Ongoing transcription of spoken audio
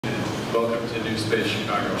Welcome to New Space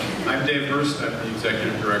Chicago. I'm Dave Hurst. I'm the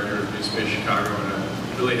Executive Director of New Space Chicago, and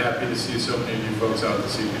I'm really happy to see so many of you folks out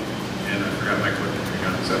this evening. And I forgot my clicker. Hang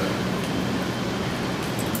on a second.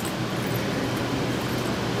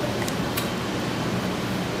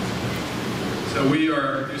 So we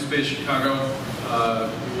are New Space Chicago.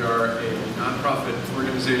 We are a nonprofit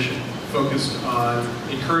organization focused on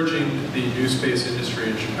encouraging the new space industry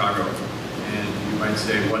in Chicago. And you might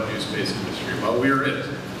say, what new space industry? Well, we are it.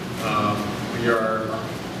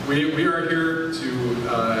 We are here to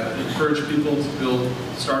encourage people to build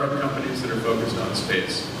startup companies that are focused on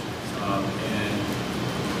space. And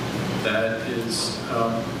that is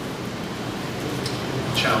a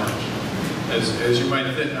challenge. As you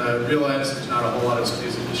might realize, there's not a whole lot of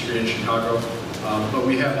space industry in Chicago, but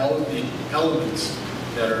we have all of the elements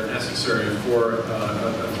that are necessary for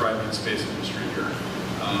a thriving space industry here.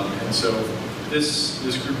 And so this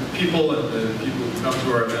group of people and the people who come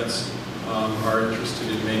to our events are interested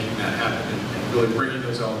in making that happen and really bringing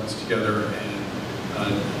those elements together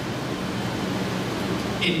and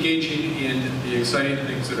engaging in the exciting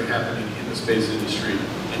things that are happening in the space industry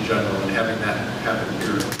in general and having that happen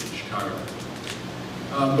here in Chicago.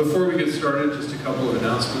 Before we get started, just a couple of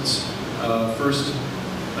announcements. First,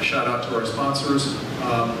 a shout out to our sponsors.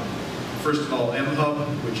 First of all, M-Hub,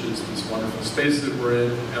 which is this wonderful space that we're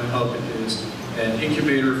in. M-Hub is an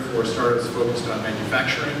incubator for startups focused on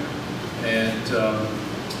manufacturing. And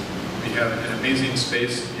we have an amazing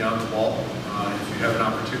space beyond the wall. If you have an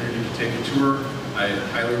opportunity to take a tour, I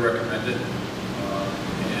highly recommend it.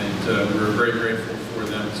 We're very grateful for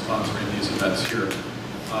them sponsoring these events here.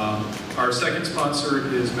 Our second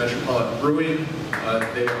sponsor is Metropolitan Brewing.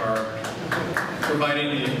 They are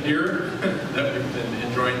providing the beer that we've been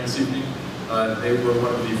enjoying this evening. They were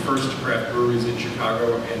one of the first craft breweries in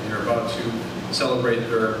Chicago, and they're about to celebrate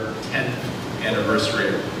their 10th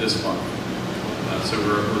anniversary this month. So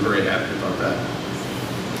we're very happy about that.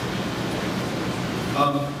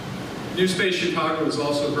 New Space Chicago is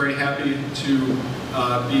also very happy to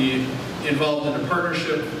be involved in a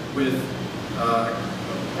partnership with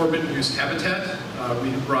Orbit Use Habitat. We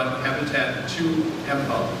have brought Habitat to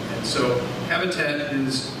M-Hub. And so Habitat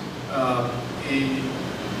is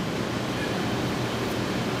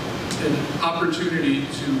an opportunity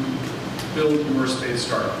to build your space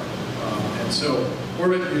startup. And so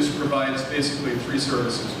Orbit Use provides basically three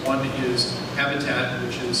services. One is Habitat,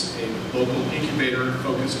 which is a local incubator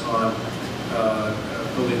focused on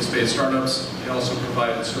building space startups. They also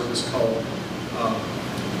provide a service called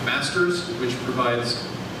Masters, which provides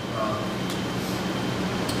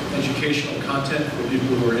educational content for people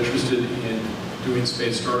who are interested in doing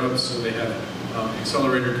space startups. So they have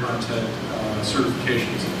accelerator content,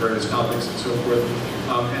 certifications in various topics and so forth.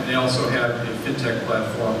 And they also have a fintech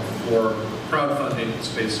platform for crowdfunding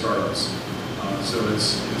space startups. So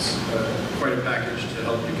it's quite a package to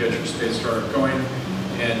help you get your space startup going.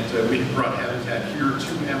 And we brought Habitat here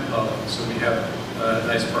to M-Hub, so we have a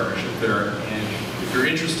nice partnership there. And if you're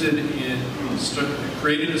interested in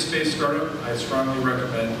creating a space startup, I strongly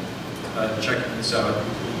recommend checking this out.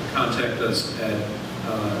 Contact us at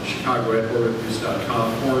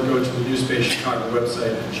chicago@orbituse.com or go to the New Space Chicago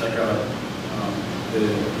website and check out the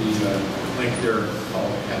link there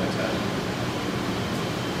called Habitat.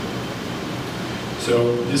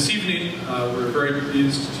 So this evening, we're very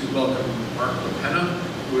pleased to welcome Mark LaPenna,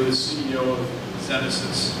 who is CEO of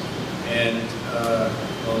Xenesis. And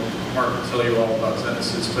well, Mark will tell you all about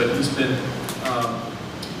Xenesis, but he's been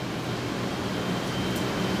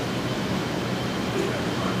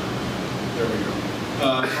there we go.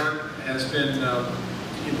 Mark has been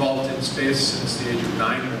involved in space since the age of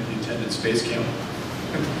 9 when he attended space camp.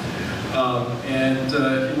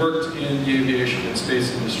 He worked in the aviation and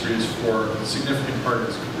space industries for a significant part of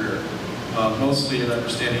his career, mostly in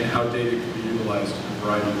understanding how data can be utilized in a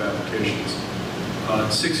variety of applications.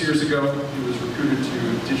 6 years ago, he was recruited to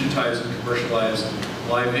digitize and commercialize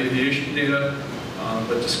live aviation data,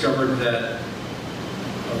 but discovered that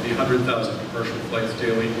of the 100,000 commercial flights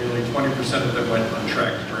daily, nearly 20% of them went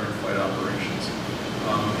untracked during flight operations.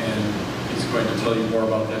 And he's going to tell you more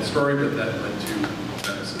about that story, but that led to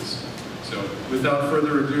Xenesis. So without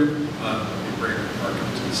further ado, let me bring Mark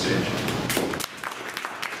up to the stage.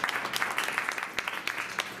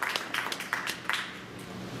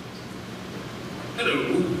 Hello.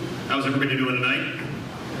 How's everybody doing tonight?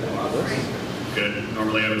 Good.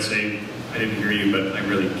 Normally I would say I didn't hear you, but I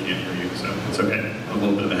really can't hear you, so it's okay. I'm a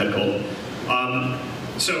little bit of a head cold.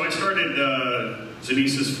 So I started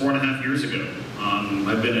Xenesis 4.5 years ago.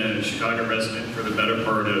 I've been a Chicago resident for the better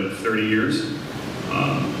part of 30 years.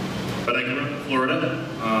 But I grew up in Florida,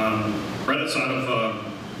 right outside of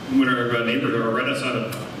neighborhood right outside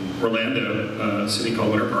of Orlando, a city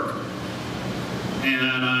called Winter Park.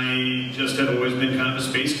 And I just have always been kind of a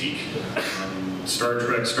space geek. Star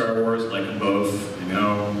Trek, Star Wars, like them both. You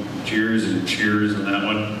know, cheers and cheers on that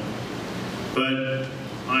one. But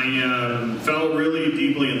I fell really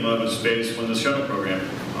deeply in love with space when the shuttle program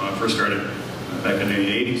first started back in the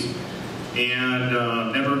 80s. And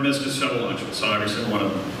never missed a shuttle launch. Saw every single one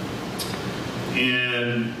of them.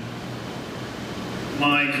 And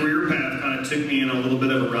my career path kind of took me in a little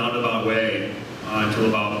bit of a roundabout way until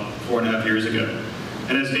about 4.5 years ago.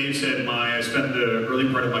 And as Dave said, I spent the early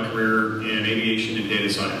part of my career in aviation and data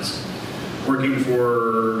science, working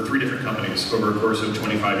for 3 different companies over a course of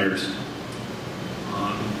 25 years.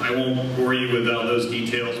 I won't bore you with all those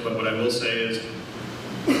details, but what I will say is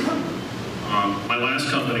my last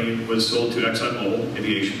company was sold to ExxonMobil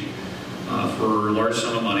Aviation for a large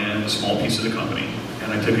sum of money. I had a small piece of the company,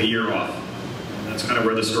 and I took a year off. And that's kind of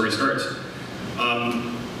where the story starts.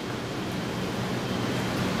 I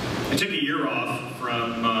took a year off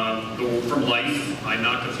from life. I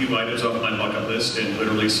knocked a few items off my bucket list and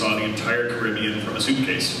literally saw the entire Caribbean from a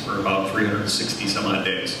suitcase for about 360 some odd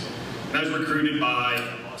days. And I was recruited by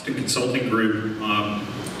a Boston consulting group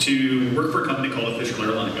to work for a company called Official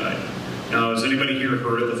Airline Guide. Now, has anybody here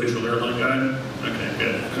heard of Official Airline Guide? Okay,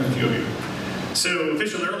 good. A few of you. So,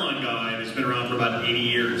 Official Airline Guide has been around for about 80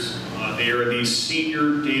 years. They are the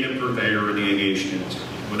senior data purveyor in the aviation industry.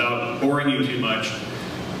 Without boring you too much,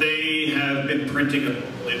 they have been printing a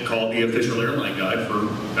booklet called the Official Airline Guide for the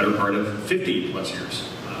better part of 50 plus years.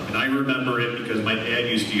 And I remember it because my dad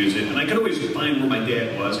used to use it, and I could always find where my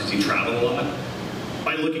dad was because he traveled a lot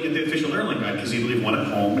by looking at the Official Airline Guide, because he'd leave one at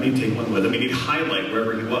home and he'd take one with him and he'd highlight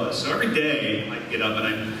wherever he was. So every day I'd get up and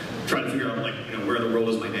I'd try to figure out, like, you know, where in the world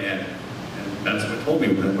is my dad? And that's what told me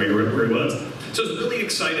where he was. So I was really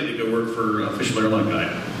excited to go work for Official Airline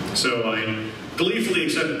Guide. So I gleefully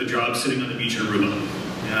accepted the job sitting on the beach in Aruba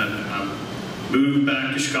and moved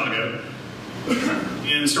back to Chicago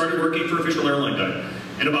and started working for Official Airline Guide.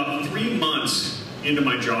 And about 3 months into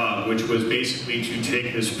my job, which was basically to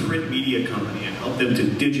take this print media company and help them to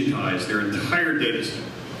digitize their entire data set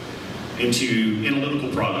into analytical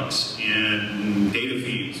products and data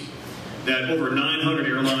feeds that over 900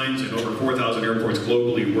 airlines and over 4,000 airports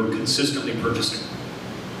globally were consistently purchasing.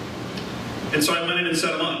 And so I went in and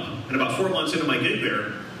set them up. And about 4 months into my gig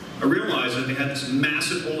there, I realized that they had this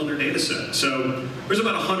massive hole in their data set. So there's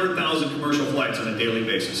about 100,000 commercial flights on a daily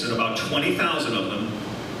basis, and about 20,000 of them,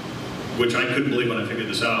 which I couldn't believe when I figured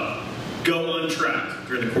this out, go untracked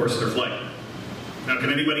during the course of their flight. Now,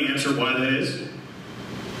 can anybody answer why that is?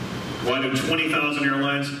 Why do 20,000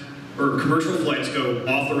 airlines or commercial flights go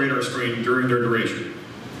off the radar screen during their duration?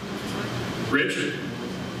 Rich?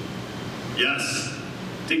 Yes.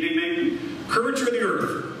 Ding, ding, ding. Curvature of the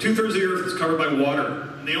Earth. 2/3 of the Earth is covered by water.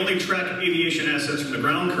 And they only track aviation assets from the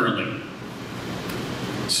ground currently.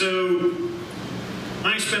 So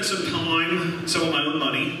I spent some time, some of my own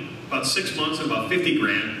money, about 6 months and about 50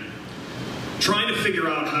 grand, trying to figure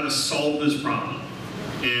out how to solve this problem.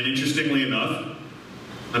 And interestingly enough,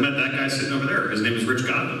 I met that guy sitting over there. His name is Rich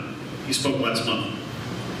Godwin. He spoke last month.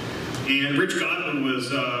 And Rich Godwin was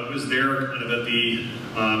there kind of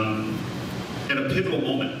at a pivotal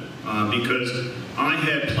moment because I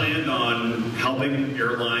had planned on helping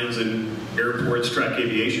airlines and airports track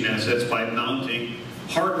aviation assets by mounting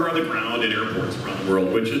hardware on the ground at airports around the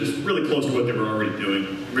world, which is really close to what they were already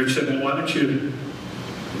doing. Rich said, well, why don't you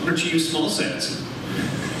use small sats?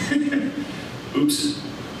 Oops.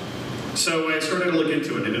 So I started to look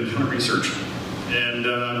into it and did a ton of research. And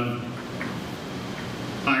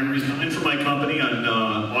I resigned from my company on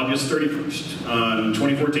August 31st,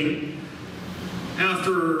 2014.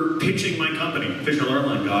 After pitching my company, Official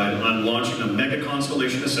Airline Guide, on launching a mega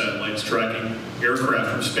constellation of satellites tracking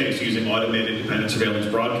aircraft from space using automated independent surveillance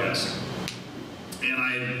broadcasting. And I,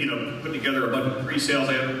 put together a bunch of pre-sales.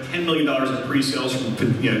 I had $10 million in pre-sales from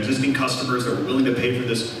existing customers that were willing to pay for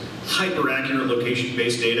this hyper-accurate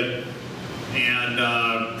location-based data. And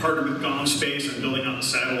partnered with GomSpace and building out the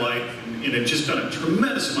satellite. And had just done a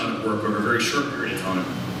tremendous amount of work over a very short period of time.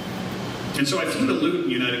 And so I flew to Luton,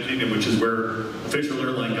 United Kingdom, which is where Official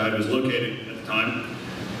Airline Guide was located at the time.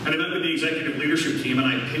 And I met with the executive leadership team, and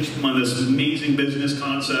I pitched them on this amazing business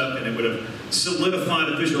concept, and it would have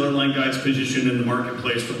solidified Official Airline Guide's position in the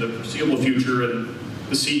marketplace for the foreseeable future. And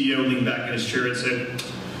the CEO leaned back in his chair and said,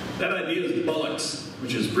 that idea is bollocks,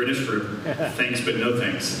 which is British for thanks but no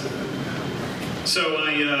thanks. So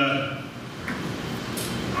I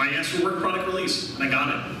asked for work product release, and I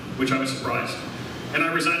got it, which I was surprised. And I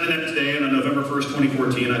resigned the next day, and on November 1st,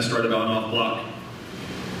 2014, I started on off block.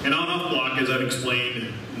 And on-off block, as I've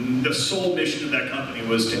explained, the sole mission of that company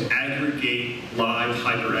was to aggregate live,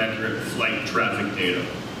 hyper-accurate flight traffic data.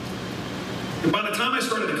 And by the time I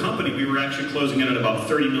started the company, we were actually closing in at about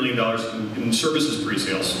 $30 million in services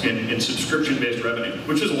pre-sales, in subscription-based revenue,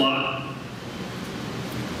 which is a lot.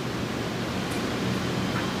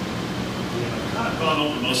 I've kind of gone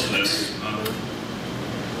over most of this.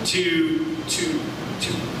 To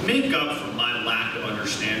make up for my lack of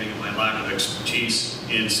understanding, my lack of expertise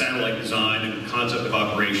in satellite design and concept of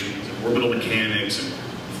operations and orbital mechanics and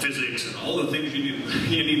physics and all the things you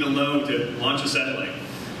need to know to launch a satellite,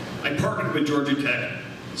 I partnered with Georgia Tech,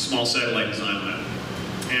 Small Satellite Design Lab.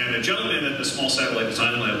 And a gentleman at the Small Satellite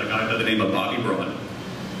Design Lab, a guy by the name of Bobby Braun,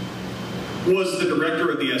 was the director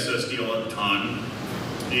of the SSDL at the time.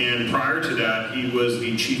 And prior to that, he was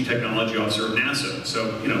the chief technology officer of NASA.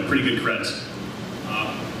 So, you know, pretty good creds.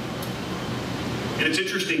 And it's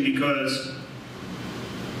interesting because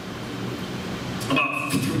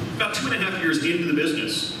about 2.5 years into the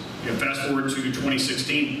business, you know, fast forward to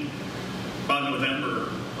 2016, about November,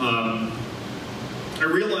 I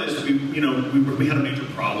realized we had a major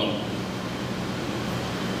problem.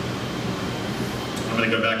 I'm going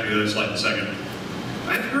to go back to the other slide in a second.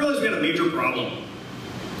 I realized we had a major problem.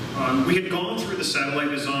 We had gone through the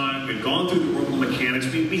satellite design, we had gone through the orbital mechanics,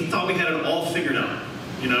 we thought we had it all figured out.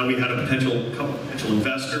 You know, we had a couple potential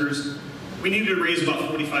investors. We needed to raise about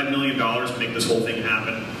 $45 million to make this whole thing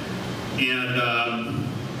happen. And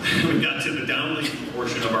we got to the downlinking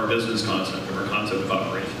portion of our business concept, of our concept of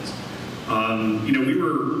operations. You know,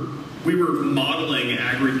 we were modeling,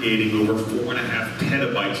 aggregating over 4.5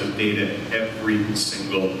 petabytes of data every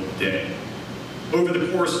single day, over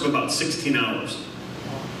the course of about 16 hours,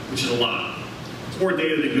 which is a lot. It's more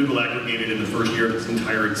data than Google aggregated in the first year of its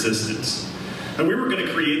entire existence. And we were going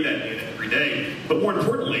to create that data every day, but more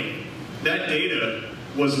importantly, that data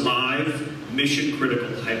was live,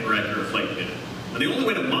 mission-critical, hyper-accurate flight data. And the only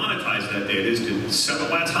way to monetize that data is to sell it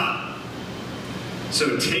while it's hot.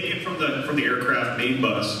 So take it from the aircraft main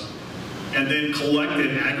bus, and then collect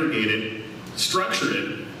it, aggregate it, structure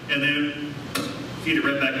it, and then feed it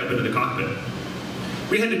right back up into the cockpit.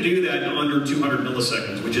 We had to do that in under 200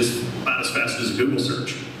 milliseconds, which is about as fast as a Google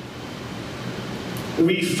search.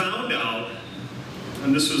 We found out,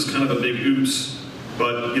 and this was kind of a big oops,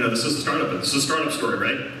 but you know, this is a startup story,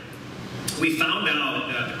 right? We found out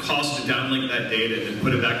that the cost to downlink that data and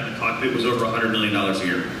put it back in the cockpit was over $100 million a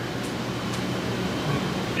year.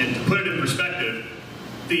 And to put it in perspective,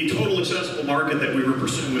 the total accessible market that we were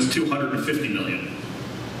pursuing was $250 million.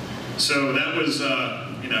 So that was,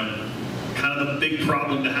 you know, kind of a big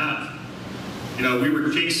problem to have. You know, we were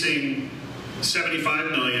chasing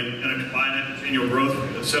 75 million and a combined annual growth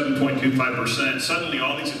rate of 7.25%. Suddenly,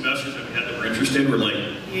 all these investors that we had that were interested were like,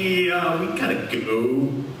 yeah, we gotta go,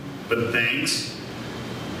 but thanks.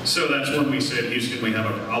 So that's when we said, Houston, we have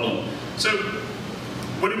a problem. So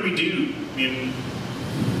what did we do? I mean,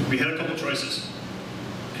 we had a couple choices.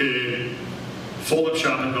 Could fold up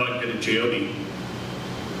shop and go out and get a JOB.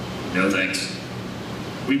 No thanks.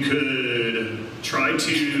 We could try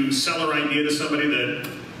to sell our idea to somebody that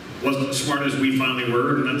wasn't as smart as we finally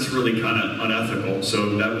were, and that's really kind of unethical,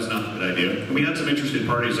 so that was not a good idea. And we had some interested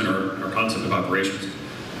parties in our concept of operations.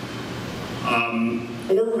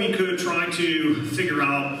 Or we could try to figure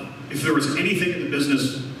out if there was anything in the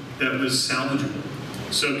business that was salvageable.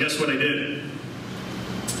 So guess what I did?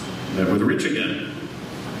 Met with Rich again.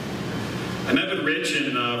 I met with Rich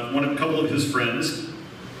and a couple of his friends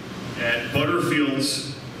at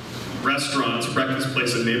Butterfield's restaurants, breakfast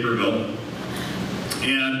place in Naperville.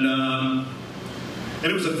 And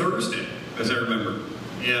it was a Thursday, as I remember.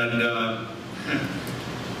 And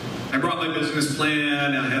I brought my business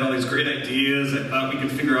plan, I had all these great ideas, I thought we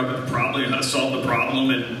could figure out what the problem, how to solve the problem,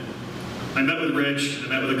 and I met with Rich, I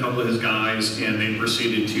met with a couple of his guys, and they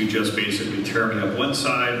proceeded to just basically tear me up one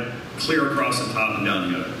side, clear across the top and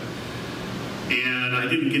down the other. And I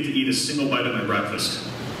didn't get to eat a single bite of my breakfast.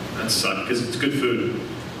 That sucked, because it's good food.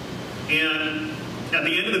 And at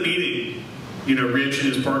the end of the meeting, you know, Rich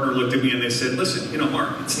and his partner looked at me and they said, listen, you know,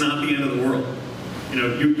 Mark, it's not the end of the world. You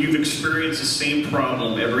know, you've experienced the same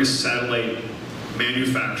problem every satellite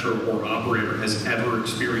manufacturer or operator has ever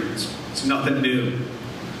experienced. It's nothing new.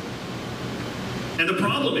 And the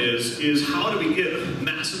problem is how do we get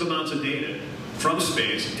massive amounts of data from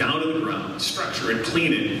space down to the ground, structure it,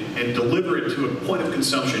 clean it, and deliver it to a point of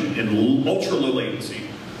consumption in ultra low latency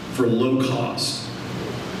for low cost?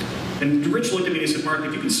 And Rich looked at me and he said, Mark,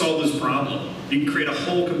 if you can solve this problem, you can create a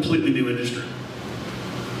whole completely new industry.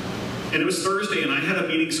 And it was Thursday, and I had a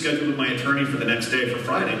meeting scheduled with my attorney for the next day, for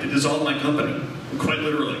Friday, to dissolve my company, quite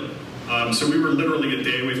literally. So we were literally a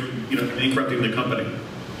day away from, bankrupting the company.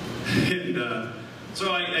 And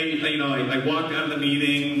so I walked out of the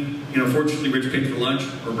meeting. Fortunately, Rich paid for lunch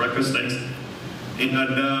or breakfast, thanks. And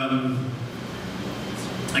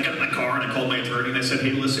I got in my car and I called my attorney and I said,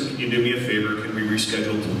 hey, listen, can you do me a favor? Can we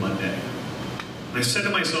reschedule till Monday? And I said to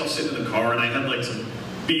myself, sitting in the car, and I had like some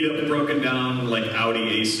beat up, broken down, like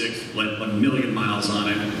Audi A6, like 1 million miles on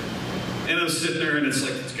it. And I was sitting there and it's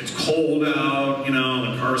like, it's cold out,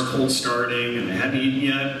 the car was cold starting and I hadn't eaten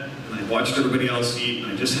yet. And I watched everybody else eat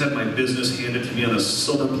and I just had my business handed to me on a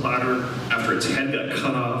silver platter after its head got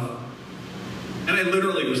cut off. And I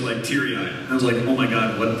literally was like teary-eyed. I was like, oh my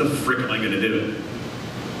God, what the frick am I gonna do?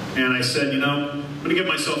 And I said, I'm gonna give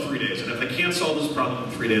myself 3 days. And if I can't solve this problem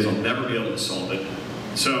in 3 days, I'll never be able to solve it.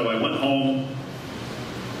 So I went home,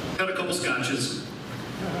 had a couple scotches.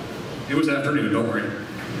 It was afternoon, don't worry.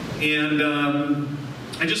 And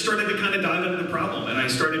I just started to kind of dive into the problem, and I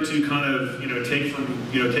started to kind of, take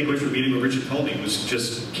away from the meeting what Richard told me was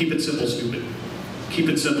just keep it simple, stupid. Keep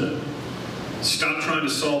it simple. Stop trying to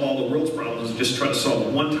solve all the world's problems and just try to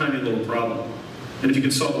solve one tiny little problem. And if you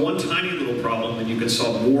can solve one tiny little problem, then you can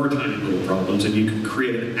solve more tiny little problems, and you can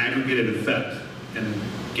create an aggregated effect and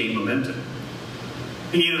gain momentum.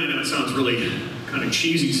 And I know it sounds really kind of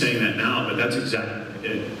cheesy saying that now, but that's exactly what I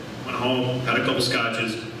did. Went home, had a couple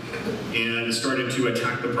scotches, and started to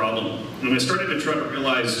attack the problem. And I started to try to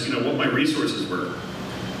realize, what my resources were.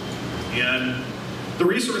 And the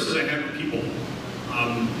resources I had were people.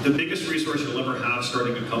 The biggest resource you'll ever have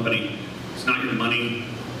starting a company is not your money,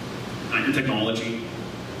 not your technology.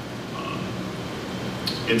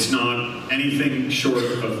 It's not anything short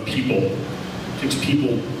of people. It takes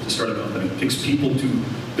people to start a company. It takes people to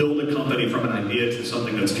build a company from an idea to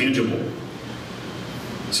something that's tangible.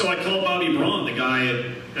 So I called Bobby Braun, the guy at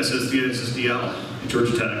SSDL at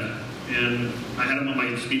Georgia Tech, and I had him on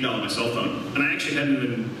my speed dial on my cell phone. And I actually hadn't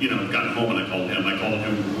even, gotten home when I called him. I called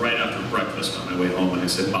him right after breakfast on my way home, and I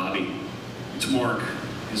said, Bobby, it's Mark.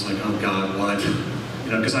 He's like, oh God, what?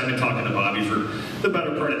 Because I've been talking to Bobby for the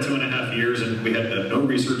better part of 2.5 years, and we had no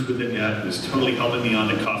research with him yet. He was totally helping me on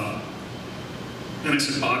the cuff. And I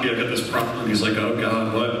said, Bobby, I've got this problem. He's like, oh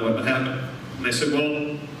God, what happened? And I said,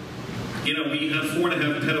 well, we have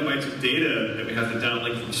 4.5 petabytes of data that we have to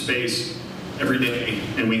downlink from space every day,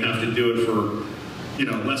 and we have to do it for,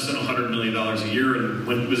 less than $100 million a year. And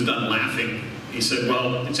when he was done laughing, he said,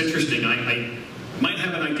 well, it's interesting, I might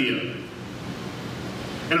have an idea.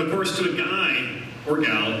 And of course, to a guy or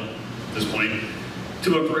gal at this point,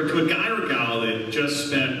 to a guy or gal that just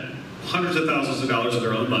spent hundreds of thousands of dollars of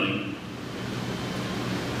their own money,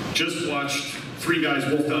 just watched 3 guys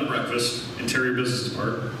wolf down breakfast and tear your business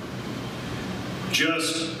apart,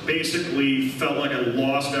 just basically felt like I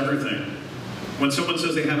lost everything. When someone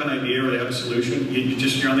says they have an idea or they have a solution,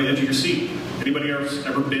 you're on the edge of your seat. Anybody else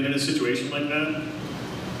ever been in a situation like that?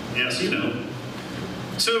 Yes,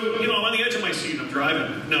 So, I'm on the edge of my seat, I'm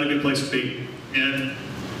driving, not a good place to be. And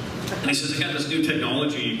he says, I got this new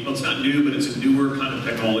technology. Well, it's not new, but it's a newer kind of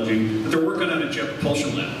technology that they're working on at Jet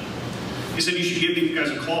Propulsion Lab. He said, you should give these guys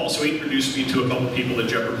a call. So he introduced me to a couple people at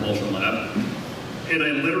Jet Propulsion Lab. And I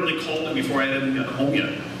literally called them before I had even gotten home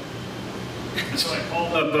yet. And so I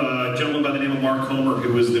called up a gentleman by the name of Mark Homer,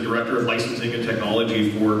 who was the Director of Licensing and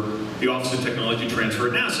Technology for the Office of Technology Transfer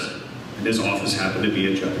at NASA. And his office happened to be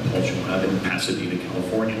at Jet Propulsion Lab in Pasadena,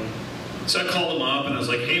 California. So I called him up and I was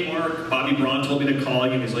like, hey Mark, Bobby Braun told me to call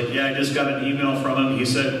you. And he's like, yeah, I just got an email from him. He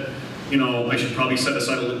said, I should probably set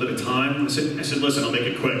aside a little bit of time. I said, listen, I'll make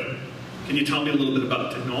it quick. Can you tell me a little bit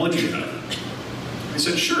about the technology you have? I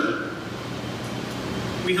said, sure.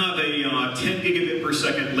 We have a 10 gigabit per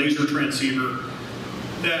second laser transceiver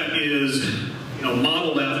that is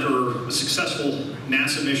modeled after a successful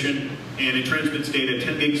NASA mission, and it transmits data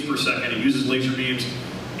 10 gigs per second. It uses laser beams,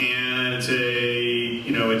 and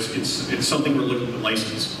it's it's something we're looking to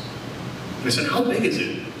license. And I said, how big is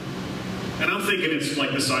it? And I'm thinking it's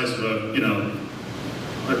like the size of a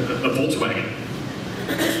Volkswagen.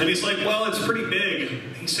 And he's like, well, it's pretty big.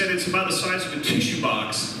 He said it's about the size of a tissue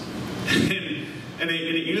box. And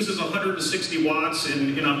it uses 160 watts,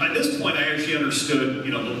 and at this point I actually understood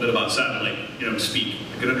a little bit about satellite speak.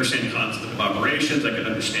 I could understand concept of operations. I could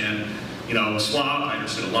understand SWAP. I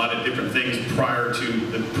understood a lot of different things prior to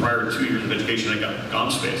the 2 years of education I got in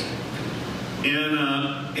comm space.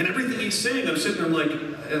 And everything he's saying, I'm sitting there like,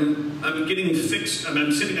 I'm getting fixed.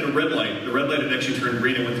 I'm sitting at a red light. The red light had actually turned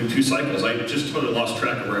green and went through 2 cycles. I just totally lost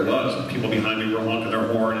track of where I was. People behind me were honking their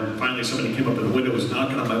horn, and finally somebody came up to the window, was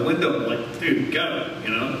knocking on my window. I'm like, dude, go,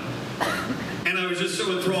 And I was just so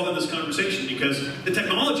enthralled in this conversation because the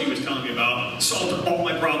technology he was telling me about solved all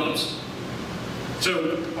my problems.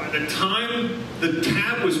 So by the time the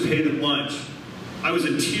tab was paid at lunch, I was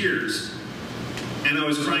in tears, and I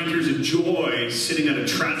was crying tears of joy sitting at a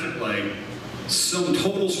traffic light, some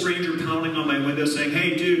total stranger pounding on my window saying,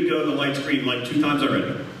 "Hey dude, go, the light's green," like 2 times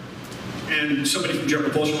already. And somebody from Jet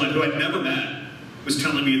Propulsion Line, who I'd never met, was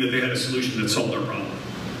telling me that they had a solution that solved our problem.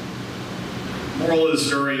 Moral of the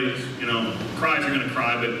story is, cry if you're going to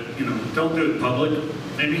cry, but, don't do it in public,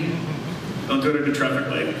 maybe. Don't do it at a traffic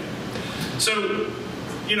light. So,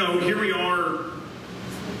 here we are,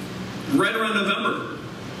 right around November,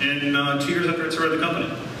 and 2 years after I started the company.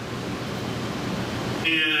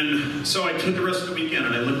 And so I took the rest of the weekend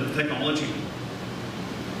and I looked at the technology.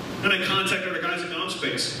 And I contacted our guys at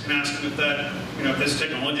GomSpace and asked them if that, if this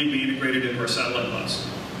technology could be integrated into our satellite bus.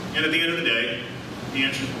 And at the end of the day, the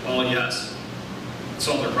answer was all yes. It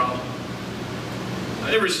solved our problem.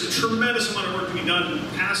 There was a tremendous amount of work to be done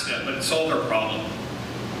past that, but it solved our problem.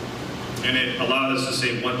 And it allowed us to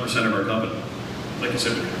save 1% of our company, like I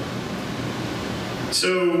said before.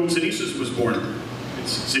 So Xenesis was born.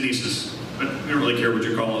 It's Xenesis, but we don't really care what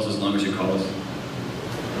you call us as long as you call us.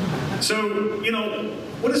 So,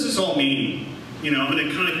 what does this all mean? I'm going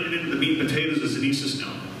to kind of get into the meat and potatoes of Xenesis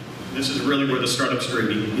now. This is really where the startup story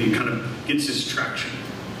kind of gets its traction.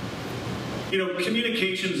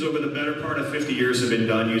 Communications over the better part of 50 years have been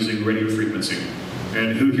done using radio frequency.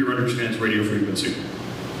 And who here understands radio frequency?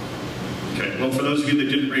 Okay, well, for those of you that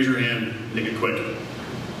didn't raise your hand, make it quick.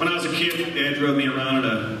 When I was a kid, Dad drove me around in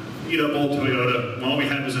a beat-up old Toyota, and all we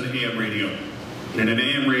had was an AM radio. And in an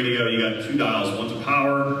AM radio, you got 2 dials. One's the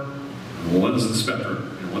power, and one's the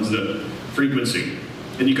spectrum, and one's the frequency.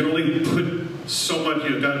 And you can only put so much,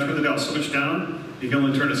 got to turn the dial so much down, you can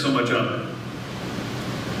only turn it so much up.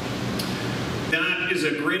 That is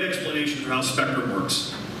a great explanation for how spectrum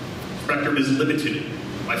works. Spectrum is limited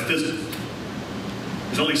by physics.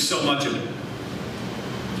 There's only so much of it.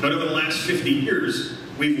 But over the last 50 years,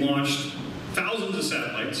 we've launched thousands of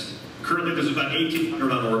satellites. Currently, there's about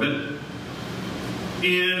 1,800 on orbit.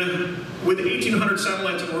 And with 1,800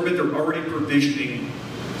 satellites on orbit, they're already provisioning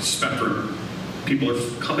spectrum.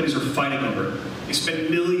 Companies are fighting over it. They spend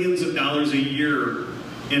millions of dollars a year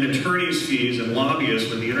in attorneys' fees and lobbyists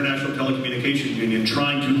with the International Telecommunications Union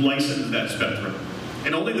trying to license that spectrum.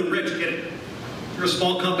 And only the rich get it. If you're a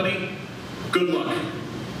small company, good luck.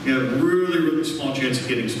 You have a really, really small chance of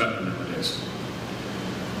getting spectrum nowadays.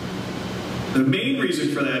 The main reason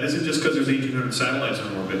for that isn't just because there's 1,800 satellites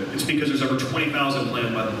on orbit. It's because there's over 20,000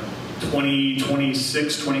 planned by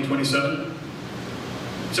 2026, 2027.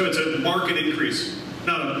 So it's a market increase.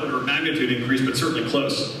 Not an order of magnitude increase, but certainly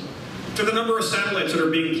close to the number of satellites that are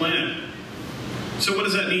being planned. So what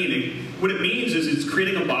does that mean? What it means is it's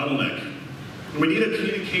creating a bottleneck. And we need a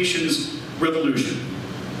communications revolution.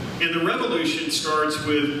 And the revolution starts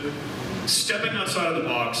with stepping outside of the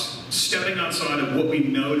box, stepping outside of what we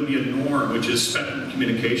know to be a norm, which is spectrum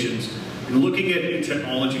communications, and looking at new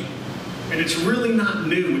technology. And it's really not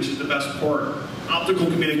new, which is the best part. Optical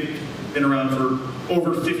communications has been around for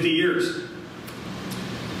over 50 years.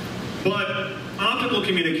 But optical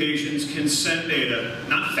communications can send data,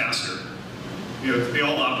 not faster. They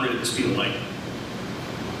all operate at the speed of light.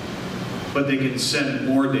 But they can send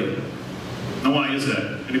more data. Now, why is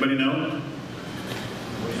that? Anybody know?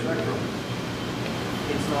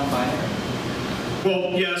 It's not binary.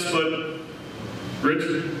 Well, yes, but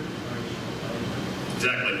Rich?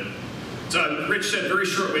 Exactly. So Rich said very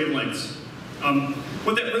short wavelengths.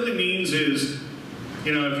 What that really means is, if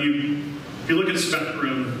you look at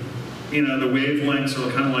spectrum, the wavelengths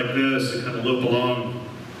are kind of like this, they kind of loop along.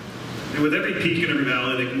 And with every peak and every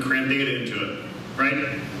valley, they can cram data into it,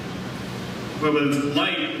 right? But with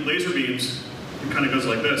light, laser beams, it kind of goes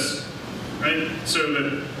like this, right? So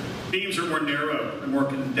the beams are more narrow, they're more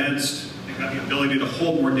condensed, they have the ability to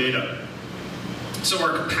hold more data. So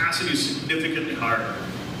our capacity is significantly higher.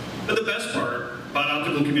 But the best part about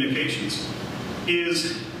optical communications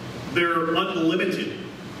is they're unlimited.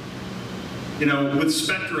 With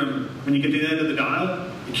spectrum, when you get to the end of the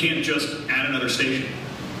dial, you can't just add another station.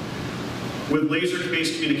 With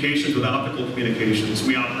laser-based communications, with optical communications,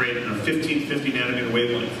 we operate in a 1550 nanometer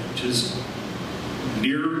wavelength, which is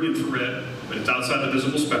near infrared, but it's outside the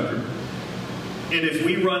visible spectrum. And if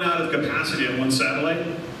we run out of capacity on one satellite,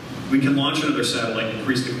 we can launch another satellite and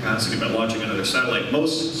increase the capacity by launching another satellite.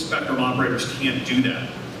 Most spectrum operators can't do that.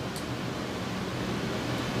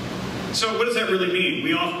 So what does that really mean?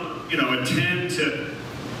 We offer, a 10 to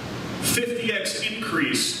 50x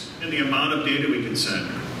increase in the amount of data we can send.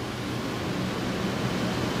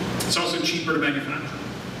 It's also cheaper to manufacture.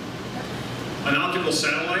 An optical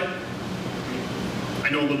satellite, I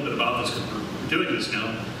know a little bit about this because we're doing this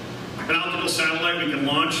now, but An optical satellite we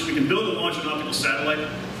can build and launch an optical satellite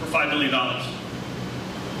for $5 million.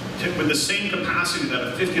 With the same capacity that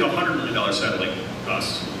a $50 to $100 million satellite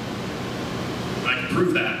costs. I can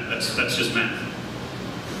prove that. That's just math.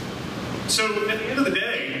 So at the end of the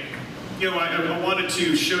day, I wanted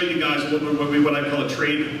to show you guys what I call a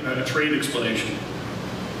trade explanation.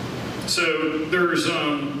 So there's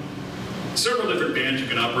several different bands you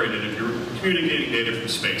can operate in if you're communicating data from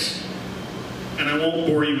space. And I won't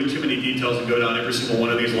bore you with too many details and go down every single one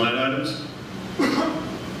of these line items.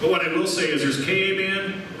 But what I will say is there's Ka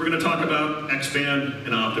band, we're going to talk about X band,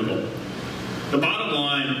 and optical. The bottom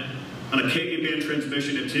line on a Ka band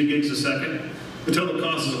transmission at 2 gigs a second, the total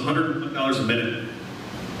cost is $100 a minute.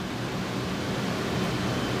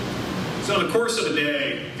 So in the course of a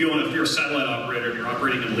day, if you're a satellite operator and you're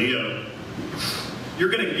operating in LEO, you're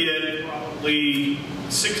going to get probably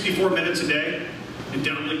 64 minutes a day in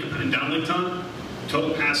downlink time,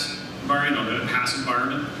 total pass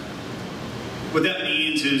environment. What that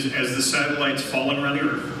means is, as the satellite's falling around the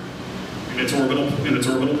Earth in its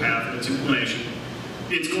orbital path and its inclination,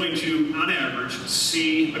 it's going to, on average,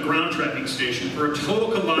 see a ground tracking station for a total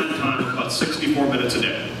combined time of about 64 minutes a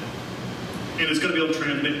day. And it's going to be able to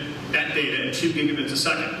transmit that data at 2 gigabits a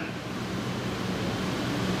second.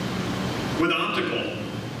 With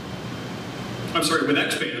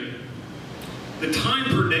X-band, the time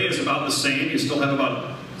per day is about the same. You still have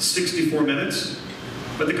about 64 minutes,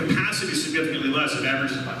 but the capacity is significantly less. It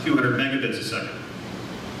averages about 200 megabits a second.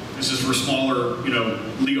 This is for smaller,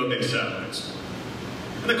 LEO-based satellites.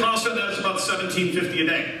 And the cost of that is about $17.50 a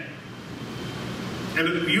day. And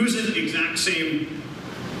if we use the exact same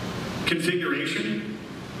configuration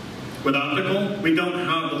with optical, we don't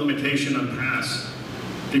have the limitation on pass,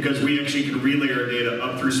 because we actually can relay our data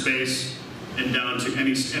up through space and down to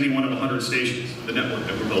any one of 100 stations of the network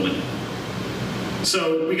that we're building.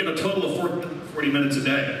 So we get a total of 40 minutes a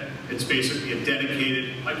day. It's basically a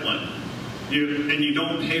dedicated pipeline. And you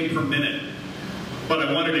don't pay per minute. But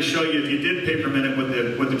I wanted to show you, if you did pay per minute,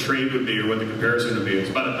 what the trade would be, or what the comparison would be. It's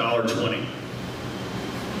about $1.20.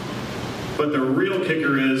 But the real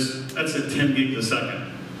kicker is, that's at 10 gigs a second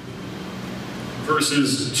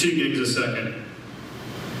versus 2 gigs a second.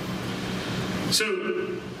 So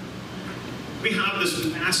we have this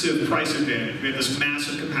massive price advantage. We have this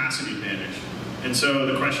massive capacity advantage. And so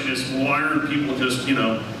the question is, well, why aren't people just,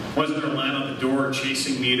 wasn't there a line on the door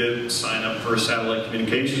chasing me to sign up for satellite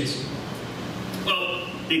communications? Well,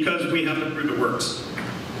 because we have to prove it works.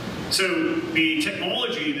 So the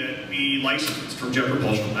technology that we licensed from Jet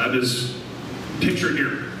Propulsion Lab is pictured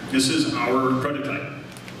here. This is our prototype.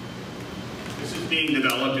 This is being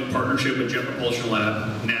developed in partnership with Jet Propulsion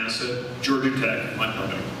Lab, NASA, Georgia Tech, my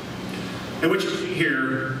company. And what you see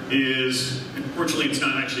here is, unfortunately, it's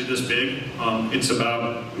not actually this big. It's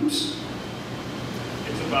about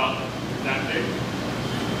that big.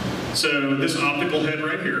 So this optical head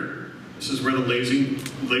right here, this is where the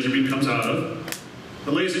laser beam comes out of.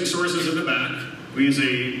 The lasing source is in the back. We use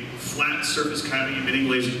a flat surface cavity emitting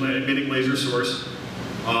laser source,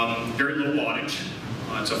 very low wattage.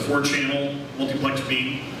 It's a 4-channel multiplex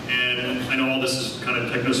beam, and I know all this is kind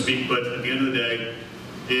of techno speak, but at the end of the day,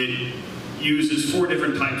 it uses 4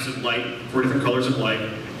 different types of light, 4 different colors of light,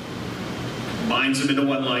 combines them into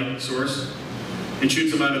one light source, and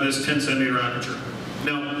shoots them out of this 10-centimeter aperture.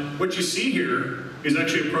 Now, what you see here is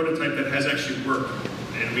actually a prototype that has actually worked,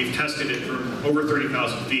 and we've tested it from over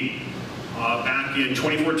 30,000 feet. Back in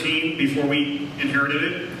 2014, before we inherited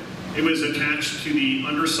it, it was attached to the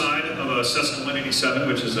underside of a Cessna 187,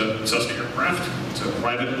 which is a Cessna aircraft. It's a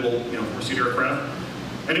private little, 4-seat aircraft.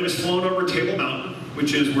 And it was flown over Table Mountain,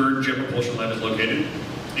 which is where Jet Propulsion Lab is located.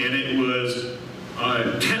 And it was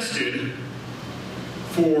tested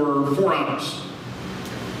for 4 hours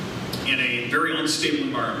in a very unstable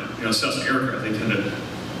environment. Cessna aircraft, they tend to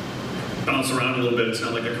bounce around a little bit. It's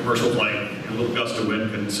not like a commercial flight. A little gust of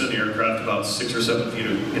wind can send the aircraft about 6 or 7 feet,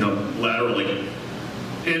 laterally.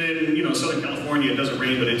 And in, Southern California, it doesn't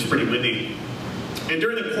rain, but it's pretty windy. And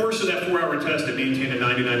during the course of that 4-hour test, it maintained a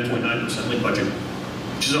 99.9% link budget,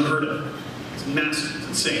 which is unheard of. It's massive. It's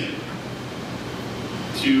insane.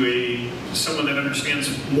 To someone that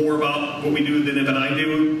understands more about what we do than I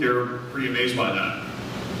do, they're pretty amazed by that.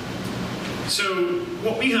 So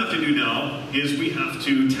what we have to do now is we have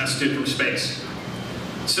to test it from space.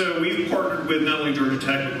 So we've partnered with not only Georgia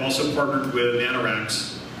Tech, we've also partnered with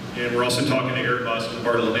Nanoracks, and we're also talking to Airbus and the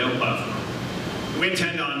Bartolomeo platform. We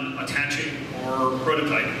intend on attaching our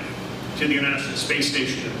prototype to the International Space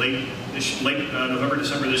Station in late November,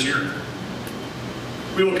 December this year.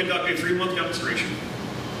 We will conduct a 3-month demonstration.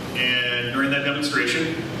 And during that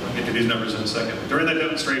demonstration, I'll get to these numbers in a second. During that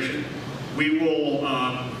demonstration, we will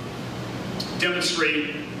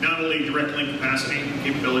demonstrate not only direct link capacity and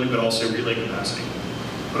capability, but also relay capacity.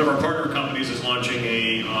 One of our partner companies is launching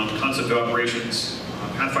a concept of operations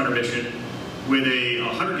Pathfinder mission with a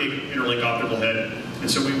 100 gig interlink optical head, and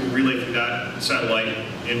so we will relay through that satellite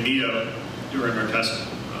in MEO during our test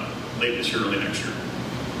late this year, early next year.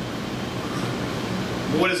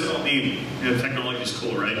 What does it all mean? You know, technology is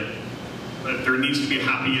cool, right? But there needs to be a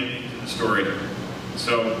happy ending to the story.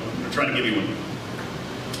 So I'm going to try to give you one.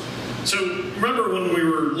 So remember when we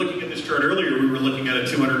were looking at this chart earlier, we were looking at a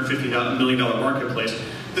 $250 million marketplace.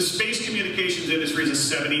 The space communications industry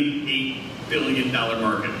is a $78 billion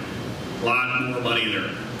market. A lot more money there,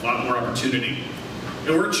 a lot more opportunity.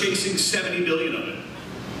 And we're chasing 70 billion of it.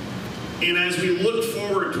 And as we look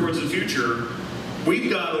forward towards the future, we've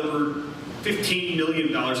got over $15 million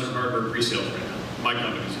in hardware pre-sales right now. My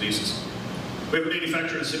company, Xenesis. We haven't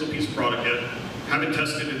manufactured a single piece of product yet, haven't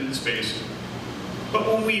tested it in space. But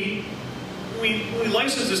when we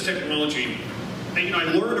licensed this technology, I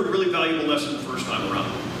learned a really valuable lesson the first time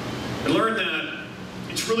around. I learned that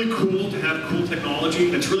it's really cool to have cool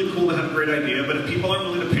technology, it's really cool to have a great idea, but if people aren't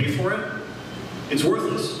willing to pay for it, it's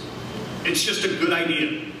worthless. It's just a good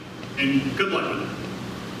idea, and good luck with it.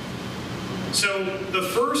 So the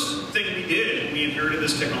first thing we did when we inherited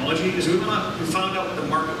this technology is we found out the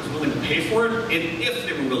market was willing to pay for it, and if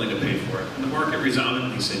they were willing to pay for it. And the market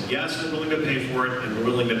resoundingly said, yes, we're willing to pay for it, and we're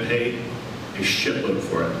willing to pay a shitload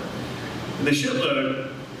for it. And the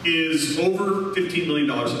shitload is over $15 million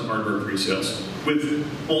in hardware pre-sales with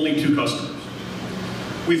only 2 customers.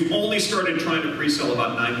 We've only started trying to pre-sell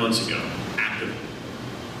about 9 months ago, actively.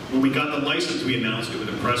 When we got the license, we announced it with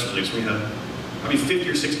a press release. We had probably 50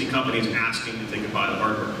 or 60 companies asking if they could buy the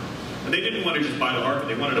hardware. And they didn't want to just buy the hardware,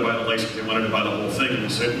 they wanted to buy the license, they wanted to buy the whole thing, and we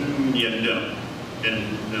said, yeah, no,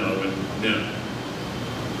 and no, and no.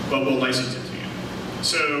 But we'll license it to you.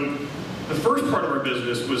 So the first part of our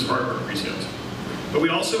business was hardware pre-sales. But we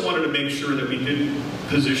also wanted to make sure that we didn't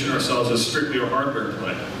position ourselves as strictly a hardware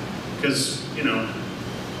play. Because, you know,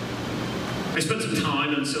 I spent some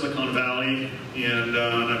time in Silicon Valley, and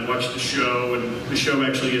I've watched the show, and the show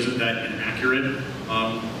actually isn't that inaccurate.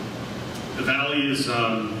 The Valley is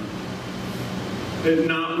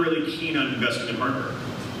not really keen on investing in hardware,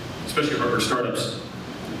 especially hardware startups.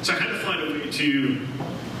 So I had to find a way to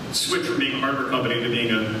switch from being a hardware company to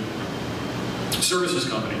being a services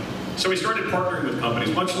company. So we started partnering with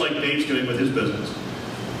companies, much like Dave's doing with his business.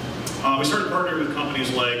 We started partnering with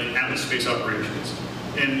companies like Atlas Space Operations,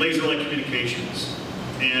 and Laser Light Communications,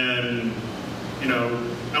 and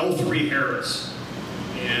L3 Harris,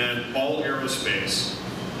 and Ball Aerospace,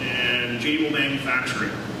 and Jabil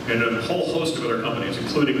Manufacturing, and a whole host of other companies,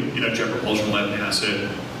 including Jet Propulsion Lab, NASA,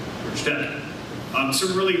 Rich Tech.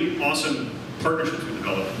 Some really awesome partnerships we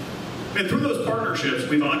developed. And through those partnerships,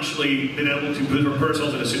 we've actually been able to put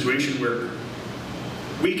ourselves in a situation where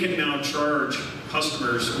we can now charge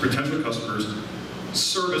customers, or potential customers,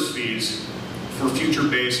 service fees for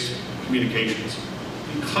future-based communications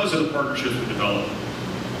because of the partnerships we developed.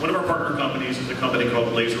 One of our partner companies is a company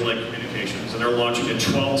called Laser Light Communications, and they're launching a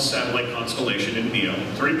 12-satellite constellation in MEO.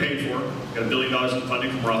 It's already paid for. Got $1 billion in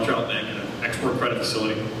funding from Rothschild Bank and an export credit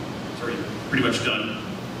facility. It's already pretty much done.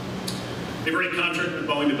 They've already contracted with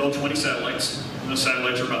Boeing to build 20 satellites. And those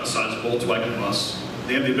satellites are about the size of a Volkswagen bus.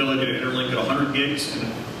 They have the ability to interlink at 100 gigs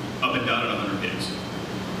and up and down at 100 gigs.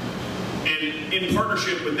 And in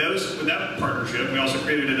partnership with that partnership, we also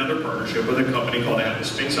created another partnership with a company called Atlas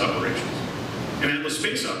Space Operations. And Atlas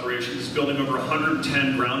Space Operations is building over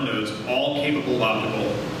 110 ground nodes, all capable of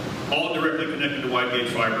optical, all directly connected to wide gauge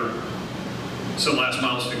fiber. So last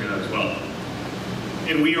mile's figured out as well.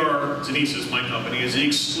 And we are, Xenesis, my company, is the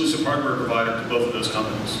exclusive hardware provider to both of those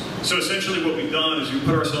companies. So essentially what we've done is we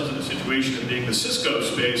put ourselves in a situation of being the Cisco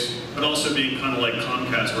space, but also being kind of like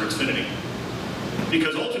Comcast or Xfinity.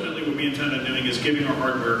 Because ultimately what we intend on doing is giving our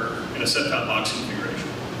hardware in a set-top box configuration.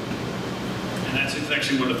 And that's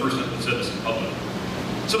actually one of the first times we said this in public.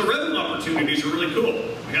 So the revenue opportunities are really cool.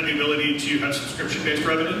 We have the ability to have subscription-based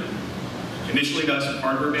revenue, initially got some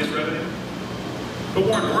hardware-based revenue. But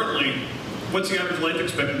more importantly, what's the average life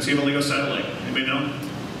expectancy of a LEO satellite? Anybody know?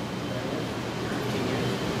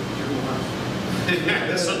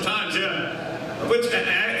 Sometimes, yeah. But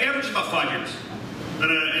average is about 5 years.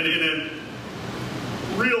 And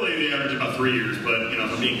really, the average is about 3 years, but if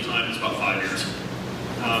I'm being kind, it's about 5 years.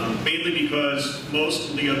 Mainly because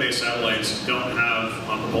most LEO-based satellites don't have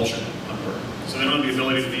propulsion on board. So they don't have the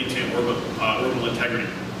ability to maintain orbital integrity.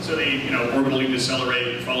 So they, orbitally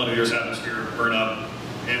decelerate, fall into the Earth's atmosphere, burn up,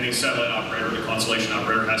 and the satellite operator, the constellation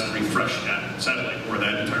operator, has to refresh that satellite or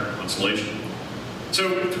that entire constellation. So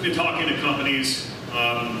we've been talking to companies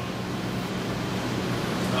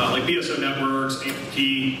like BSO Networks,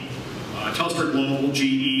 AFT, Telstra Global,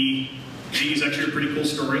 GE. GE is actually a pretty cool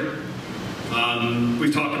story.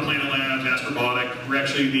 We've talked to Planet Labs, Astrobotic. We're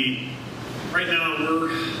actually right now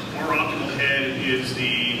our optical head is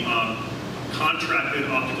the contracted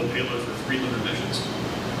optical payload for 3 lunar missions.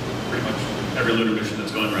 Pretty much every lunar mission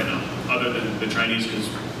that's going right now, other than the Chinese, because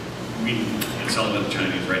we can't sell it to the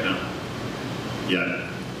Chinese right now. Yeah.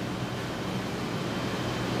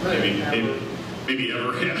 Maybe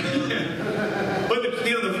ever, yeah. But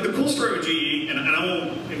the cool story with GE, and I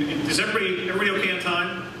won't, is everybody okay on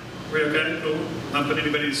time? Everybody okay? Cool. Not putting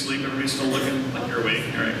anybody to sleep. Everybody's still looking like you're awake.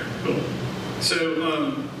 All right, cool. So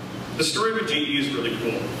the story with GE is really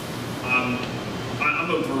cool. I'm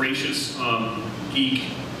a voracious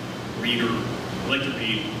geek reader. I like to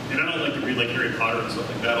read, and I don't like to read like Harry Potter and stuff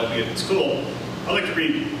like that, albeit it's cool. I like to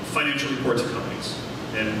read financial reports of companies.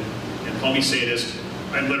 And call me sadist,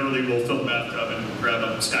 I literally will fill the bathtub and grab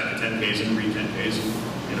a stack of 10Ks and read 10Ks and,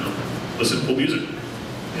 listen to cool music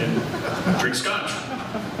and drink scotch.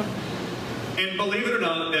 And believe it or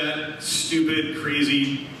not, that stupid,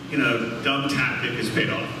 crazy, dumb tactic has paid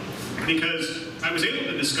off. Because I was able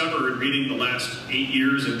to discover in reading the last 8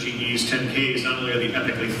 years of GE's 10Ks, not only are they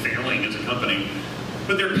epically failing as a company,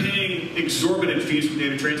 but they're paying exorbitant fees for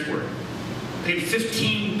data transport. Paying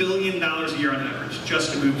 $15 billion a year on average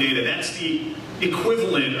just to move data. That's the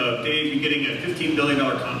equivalent of, Dave, you getting a $15 billion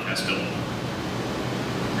Comcast bill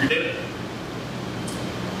for your data.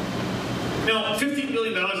 Now, $15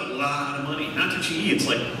 billion is a lot of money. Not to GE, it's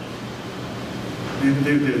like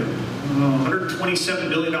 $127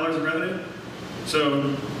 billion in revenue.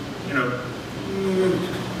 So, a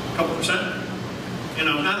couple percent.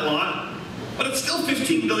 Not a lot, but it's still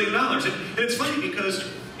 $15 billion. And it's funny because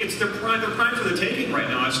they're primed for the taking right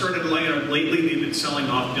now. I've started lately, they've been selling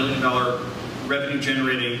off billion-dollar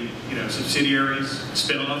revenue-generating, subsidiaries,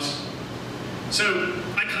 spin-offs. So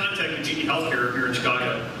I contacted GE Healthcare here in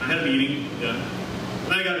Chicago. I had a meeting, and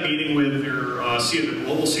I got a meeting with their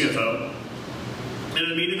global CFO. And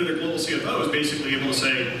in a meeting with their global CFO, I was basically able to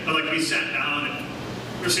say, we sat down, and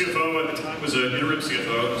their CFO at the time was an interim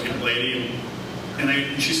CFO, it was a young lady,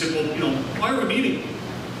 and she said, well, why are we meeting?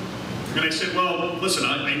 And I said, well, listen,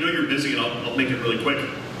 I know you're busy, and I'll make it really quick.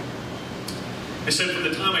 I said, from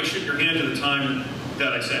the time I shook your hand to the time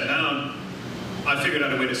that I sat down, I figured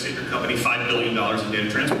out a way to save your company $5 billion in data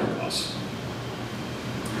transport costs.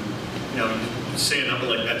 You say a number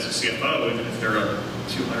like that to CFO, even if they're a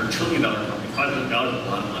 $200 trillion company, $5 billion is a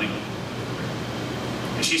lot of money.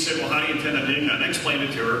 And she said, well, how do you intend on doing that? And I explained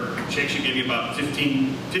it to her. She actually gave me about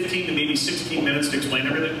 15 to maybe 16 minutes to explain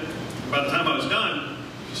everything. By the time I was done,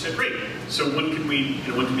 she said, great. So when can we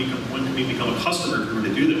become a customer if we were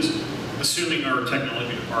to do this? Assuming our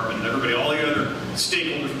technology department and everybody, all the other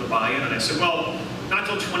stakeholders would buy in. And I said, well, not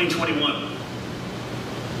till 2021.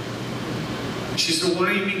 And she said, why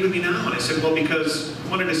are you meeting with me now? And I said, well, because I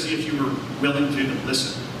wanted to see if you were willing to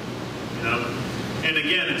listen. And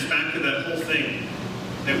again, it's back to that whole thing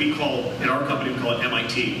that we call, in our company, we call it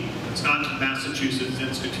MIT. It's not Massachusetts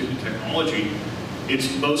Institute of Technology. It's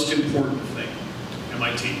most important thing,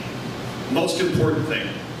 MIT. Most important thing.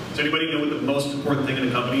 Does anybody know what the most important thing in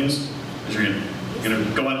a company is? Raise your hand. I'm going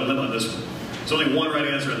to go out on a limb on this one. There's only one right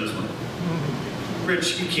answer on this one.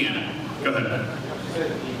 Rich, you can't. Go ahead.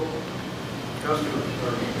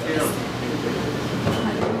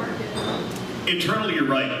 Internally, you're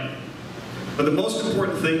right. But the most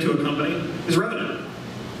important thing to a company is revenue.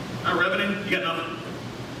 Not revenue, you got nothing.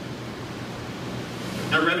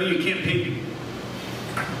 Not revenue, you can't pay people.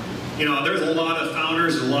 There's a lot of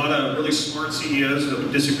founders, a lot of really smart CEOs that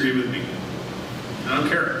would disagree with me. I don't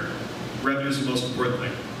care. Revenue is the most important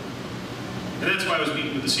thing. And that's why I was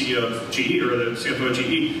meeting with the CEO of GE, or the CFO of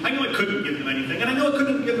GE. I know I couldn't give them anything, and I know I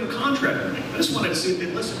couldn't give them a contract or anything. I just wanted to see if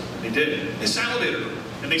they'd listen. They did. They salivated them,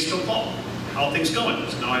 and they still call. How are things going?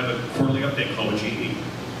 So now I have a quarterly update call with GE.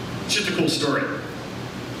 It's just a cool story.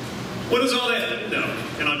 What does all that mean, though?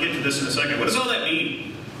 And I'll get to this in a second. What does all that mean?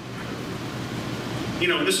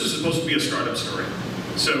 This is supposed to be a startup story.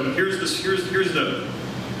 So here's the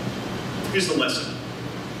lesson.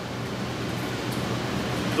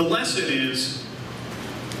 The lesson is,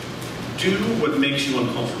 do what makes you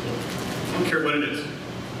uncomfortable. I don't care what it is.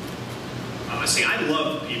 See, I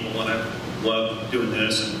love people, and I love doing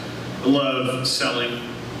this, and I love selling.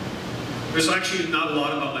 There's actually not a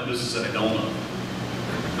lot about my business that I don't love.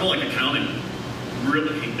 I don't like accounting. I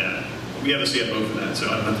really hate that. We have a CFO for that, so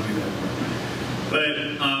I don't have to do that anymore. But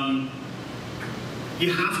you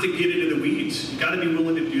have to get into the weeds. You got to be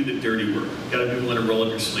willing to do the dirty work. You got to be willing to roll up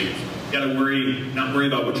your sleeve. You got to not worry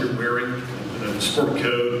about what you're wearing, a sport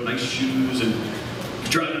coat, nice shoes, and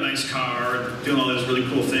driving a nice car, and doing all those really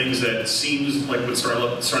cool things that seems like what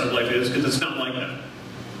startup life is, because it's not like that.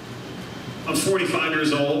 I'm 45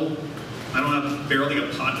 years old. I don't have barely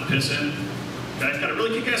a pot to piss in. I've got a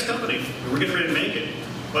really kick-ass company, and we're getting ready to make it.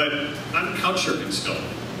 But I'm couch surfing still,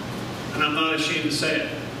 and I'm not ashamed to say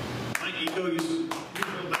it. My ego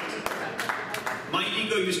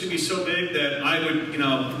used to be so big that I would,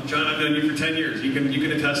 John, I've known you for 10 years. You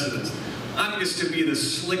can attest to this. I used to be the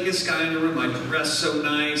slickest guy in the room. I dressed so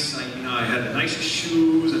nice. I had the nicest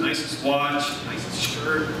shoes, the nicest watch, the nicest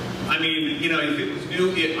shirt. I mean, if it was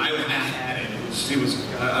new, I had it.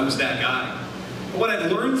 I was that guy. But what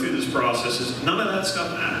I've learned through this process is none of that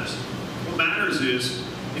stuff matters. What matters is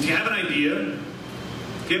if you have an idea,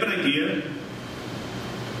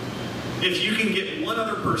 if you can get one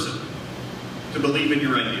other person to believe in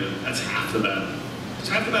your idea, that's half the battle. It's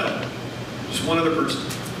half the battle. Just one other person.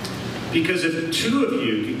 Because if two of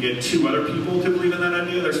you can get two other people to believe in that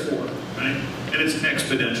idea, there's four, right? And it's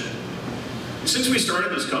exponential. Since we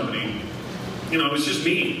started this company, it was just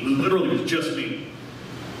me. Literally, it was just me.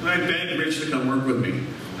 And I begged Rich to come work with me.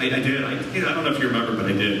 I did. I don't know if you remember, but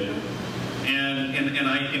I did.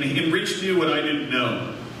 And Rich knew what I didn't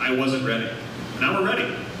know. I wasn't ready. Now we're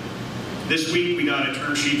ready. This week we got a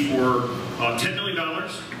term sheet for $10 million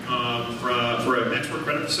for an export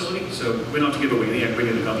credit facility, so we don't have to give away the equity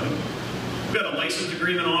of the company. We got a license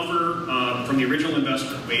agreement offer from the original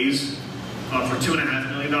investment, Waze, for $2.5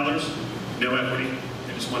 million, no equity.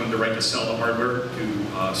 They just wanted the right to sell the hardware to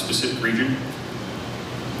a specific region.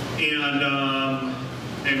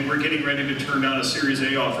 And we're getting ready to turn down a Series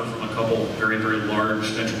A offer from a couple very, very large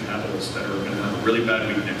venture capitalists that are going to have a really bad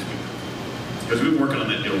week next week. Because we've been working on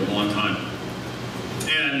that deal a long time.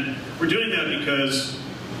 And we're doing that because,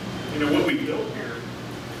 what we built here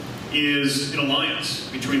is an alliance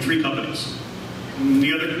between three companies.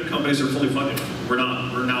 The other companies are fully funded. We're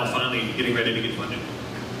not. We're now finally getting ready to get funded.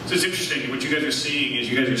 So it's interesting. What you guys are seeing is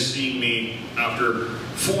you guys are seeing me after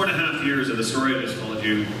 4.5 years of the story I just told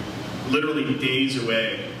you, literally days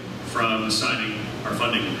away from signing our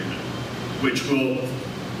funding agreement, which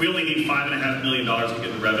we only need $5.5 million to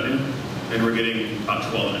get the revenue, and we're getting about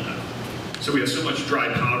 12.5. So we have so much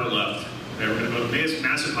dry powder left that we're going to go on a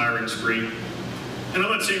massive hiring spree. And I'm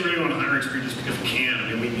not saying we're going to go on a hiring spree just because we can.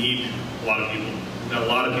 I mean, we need a lot of people. We've got a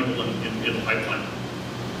lot of people in the pipeline.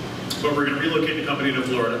 But we're going to relocate the company to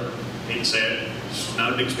Florida. I hate to say it. It's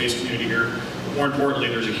not a big space community here. But more importantly,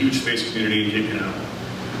 there's a huge space community in Cape Canaveral.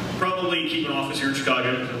 Probably keep an office here in Chicago.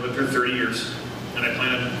 I've lived here 30 years. And I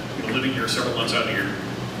plan on living here several months out of the year.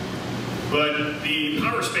 But the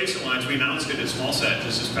Power Space Alliance, we announced it at SmallSat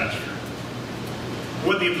just this past year.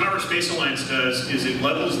 What the Power Space Alliance does is it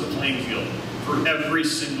levels the playing field for every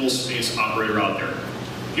single space operator out there.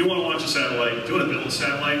 If you want to launch a satellite, if you want to build a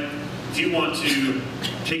satellite, if you want to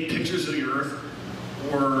take pictures of the Earth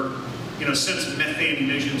or sense methane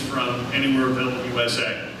emissions from anywhere built in the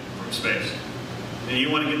USA from space, and you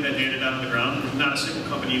want to get that data down on the ground, there's not a single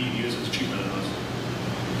company you can use that's cheaper than us,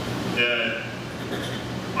 that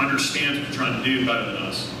understands what you're trying to do better than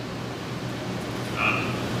us.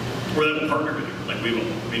 Or that will partner with you, like we will.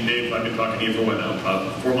 I mean, Dave, I've been talking to you for what now,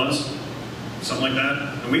 about 4 months? Something like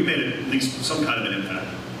that. And we've made at least some kind of an impact.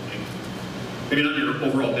 Maybe not in your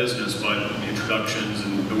overall business, but in the introductions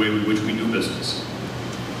and the way in which we do business.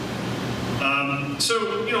 So,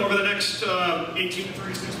 over the next 18 to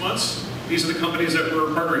 36 months, these are the companies that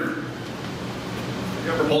we're partnering with. We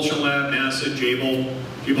got Propulsion Lab, NASA, Jabil.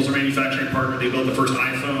 Jabil's our manufacturing partner. They built the first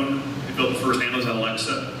iPhone. They built the first Amazon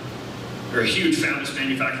Alexa. They're a huge fabless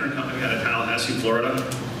manufacturing company out of Tallahassee, Florida.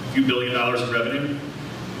 A few $1 billion in revenue.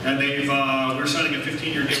 And we're signing a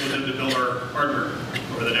 15-year deal with them to build our hardware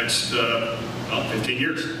over the next, 15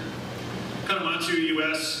 years. Kanematsu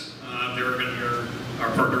US, they're going to be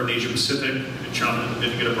our partner in Asia Pacific. And China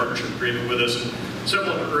did get a partnership agreement with us. And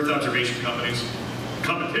several Earth observation companies.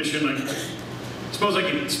 Competition, I suppose I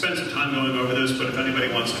can spend some time going over this, but if anybody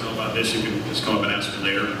wants to know about this, you can just come up and ask me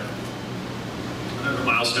later. The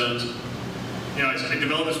milestones. I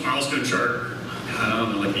developed this milestone chart, I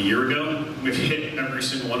don't know, like a year ago. We've hit every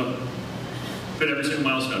single one of them. Hit every single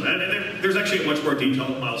milestone. And there's actually a much more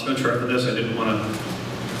detailed milestone chart than this. I didn't want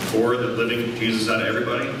to bore the living Jesus out of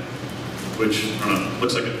everybody, which, I don't know,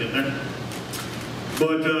 looks like it's in there.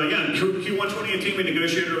 But in Q1 2018, we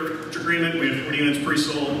negotiated our agreement. We had 40 units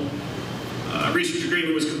pre-sold. Research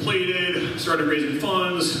agreement was completed, started raising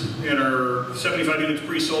funds. We had our 75 units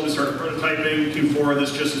pre-sold. We started prototyping. Q4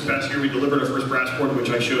 of just this past year, we delivered our first brass board, which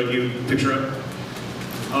I showed you a picture of.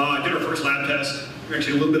 Did our first lab test. We're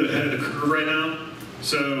actually a little bit ahead of the curve right now.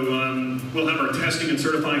 So we'll have our testing and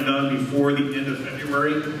certifying done before the end of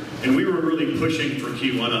February, and we were really pushing for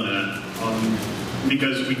Q1 on that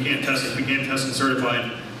because we can't test it. We can't test and certify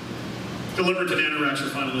it. Delivered to Nanoracks for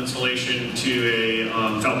final installation to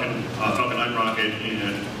a Falcon 9 rocket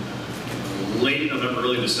in late November,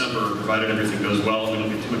 early December, provided everything goes well and we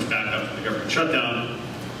don't get too much backup from the government shutdown.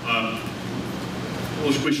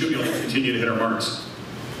 We should be able to continue to hit our marks.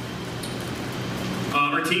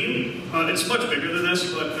 Our team, it's much bigger than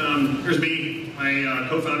this, but here's me. My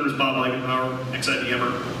co-founder is Bob Leichenbauer,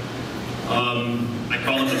 ex-IBMer. I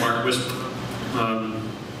call him the Mark Whisperer.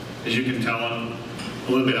 As you can tell, I'm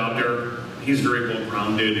a little bit out there. He's very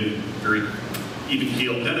well-grounded and very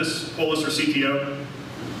even-keeled. Dennis Polis, our CTO,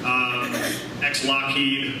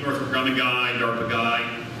 ex-Lockheed, Northrop Grumman guy, DARPA guy,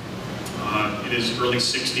 in his early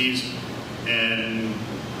 60s, and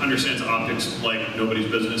understands optics like nobody's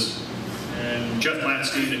business. And Jeff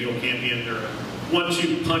Latstein and Neil Campion, they're a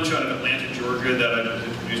one-two punch out of Atlanta, Georgia, that I was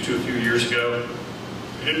introduced to a few years ago.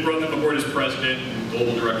 And brought them aboard as president and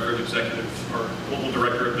global director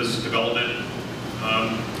of business development.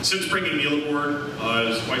 Since bringing Neil aboard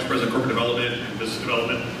as vice president of corporate development and business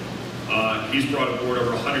development, he's brought aboard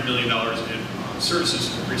over $100 million in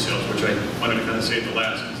services and pre-sales, which I wanted to kind of say at the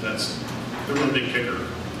last, because that's the real big kicker.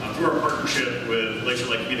 Through our partnership with Laser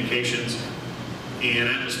Light Communications and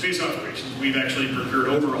Atlas Space Operations, we've actually procured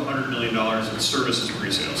over $100 million in services and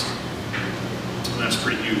pre-sales. And that's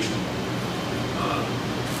pretty huge.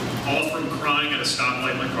 All from crying at a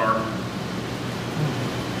stoplight in my car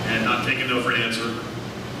and not taking no for an answer.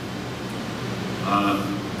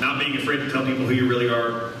 Not being afraid to tell people who you really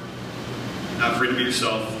are, not afraid to be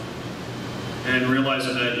yourself, and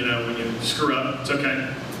realizing that, you know, when you screw up, it's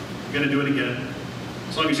okay. You're going to do it again.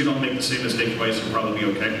 As long as you don't make the same mistake twice, you'll probably be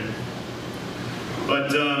okay.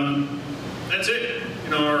 But that's it. You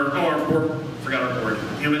know, our board, forgot our board.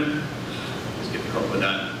 Damn it. Let's get me up with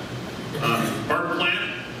that. Mark Plant.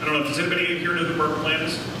 I don't know if there's anybody here know who Mark Plant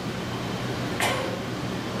is?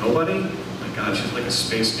 Nobody? Oh my God, she's like a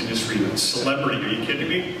space industry celebrity. Are you kidding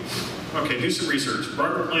me? Okay, do some research.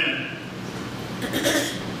 Barbara Plant,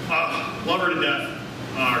 love her to death.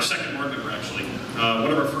 Our second board member, actually.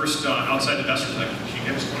 One of our first outside investors, actually, she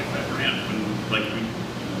gave us 25 grand when, like, we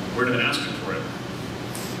weren't even asking for it.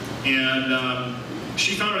 And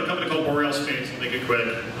she founded a company called Boreal Space, I'll make it quick.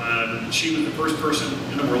 She was the first person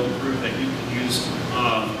in the world to prove that you can use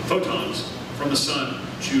photons from the sun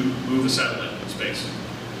to move a satellite in space.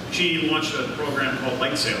 She launched a program called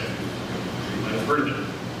LightSail. You might have heard of it.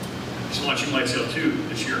 She's launching LightSail 2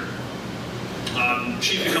 this year.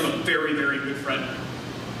 She's become a very, very good friend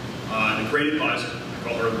and a great advisor. I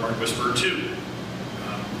call her the Mark Whisperer too.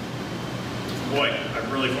 Boy,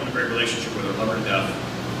 I've really formed a great relationship with her, love her to death.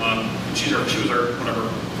 She was one of our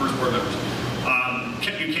first board members.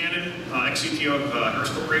 Kent Buchanan, ex-CTO of Harris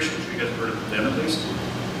Corporation, which you guys have heard of them at least.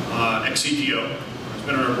 Ex-CTO, has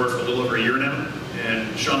been on our board for a little over a year now.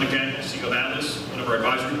 And Sean McDaniel, CEO of Atlas, one of our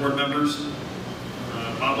advisory board members.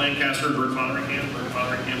 Bob Lancaster, Bert Fotheringham. Bert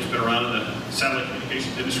Fotheringham has been around in the satellite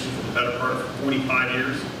communications industry for the better part of 45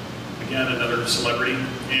 years. Again, another celebrity.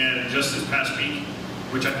 And just this past week,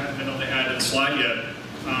 which I haven't been able to add to the slide yet,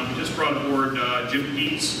 we just brought aboard Jim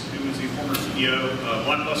Geets, who was the former CEO of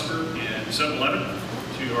Blockbuster and 7-Eleven,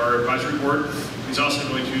 to our advisory board. He's also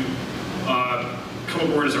going to come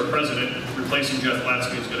aboard as our president, replacing Jeff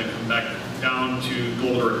Latstein, who's going to come back down to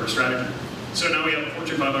global director of strategy. So now we have a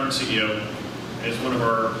Fortune 500 CEO as one of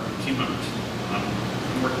our team members.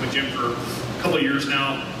 I'm working with Jim for a couple of years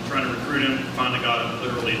now, trying to recruit him. Finally got him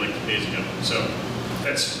literally like 2 days ago. So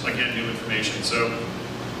that's, again, new information. So,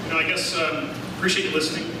 you know, I guess appreciate you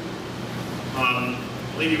listening. I'll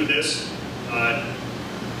leave you with this. I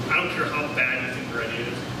don't care how bad you think your idea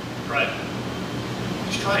is, try it.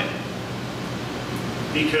 Just try it.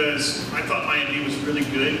 Because I thought my idea was really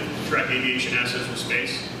good to track aviation assets from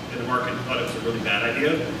space, and the market thought it was a really bad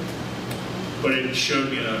idea, but it showed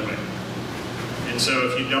me another way. And so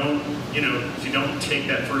if you don't, if you don't take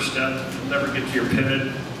that first step, you'll never get to your pivot,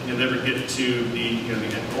 and you'll never get to the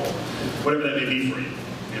end goal, whatever that may be for you.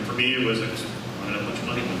 And for me, it was I just wanted a bunch of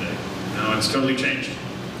money one day. Now it's totally changed.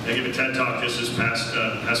 I gave a TED talk just this past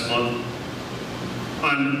month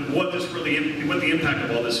on what the impact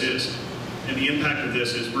of all this is. And the impact of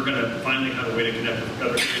this is we're going to finally have a way to connect with each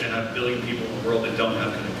other. We're going to have 1 billion people in the world that don't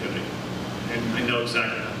have connectivity. And I know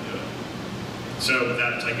exactly how to do it. So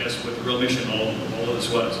that's, I guess, what the real mission all of this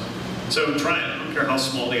was. So try it. I don't care how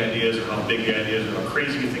small the idea is or how big the idea is or how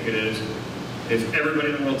crazy you think it is. If everybody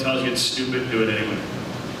in the world tells you it's stupid, do it anyway.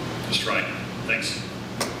 Just try it. Thanks.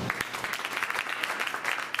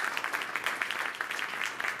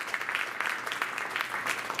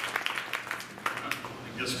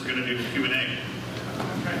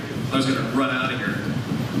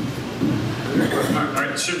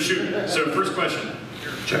 shoot. So first question.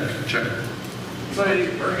 Check. So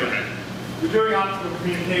Okay. you're doing optical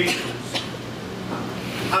communications.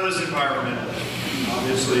 How does environmental?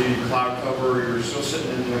 Obviously, cloud cover, you're still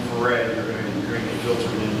sitting in the infrared. You're going to get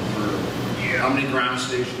filtered in for how many ground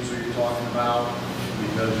stations are you talking about?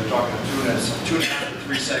 Because you're talking a 2.5 to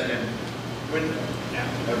 3 second window. Yeah.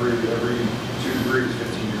 Every 2 degrees,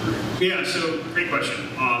 15 degrees. Yeah, so great question.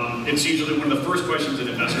 It's usually one of the first questions an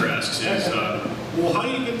investor asks is, well, how do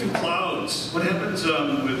you get through clouds? What happens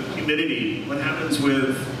with humidity? What happens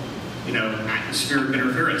with, atmospheric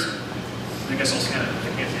interference? I guess I'll stand it.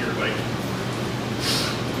 I can't hear everybody.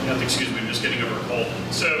 You have to excuse me, I'm just getting over a cold.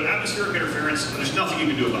 So atmospheric interference, there's nothing you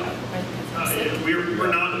can do about it.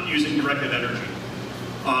 We're not using directed energy.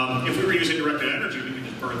 If we were using directed energy, we could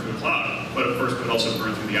just burn through a cloud. But of course, we would also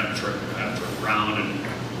burn through the atmosphere ground and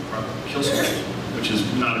kill someone, which is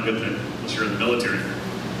not a good thing unless you're in the military.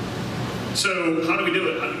 So how do we do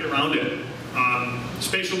it? How do we get around it?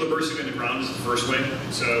 Spatial diversity in the ground is the first way.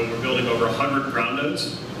 So we're building over 100 ground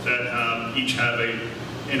nodes that each have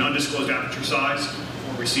an undisclosed aperture size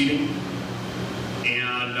for receiving.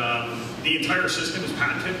 And the entire system is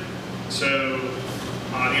patented. So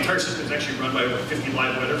the entire system is actually run by over 50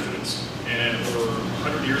 live weather feeds and over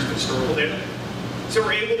 100 years of historical data. So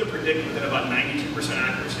we're able to predict within about 92%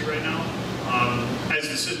 accuracy right now. As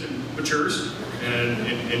the system matures and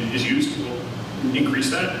is used, we'll increase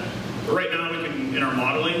that. But right now, in our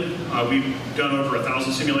modeling, we've done over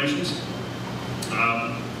 1,000 simulations.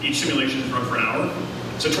 Each simulation is run for an hour.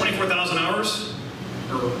 So 24,000 hours,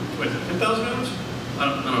 or wait, 10,000 hours? I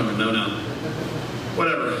don't even know now.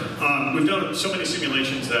 Whatever. We've done so many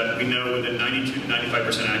simulations that we know within 92 to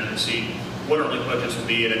 95% accuracy what our link budgets will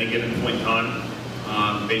be at any given point in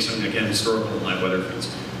time, based on, again, historical and live weather feeds.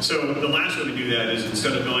 So the last way we do that is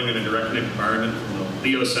instead of going in a direct connect environment from a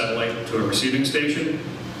LEO satellite to a receiving station,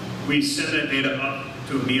 we send that data up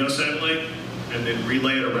to a MEO satellite and then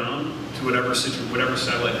relay it around to whatever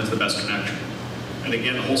satellite has the best connection. And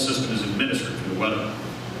again, the whole system is administered through the weather.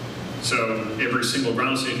 So every single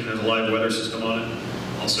ground station has a live weather system on it.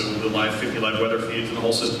 Also the 50 live weather feeds, and the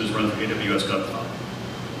whole system is run through AWS GovCloud.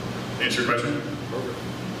 Answer your question?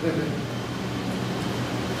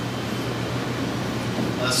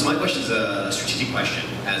 So my question is a strategic question.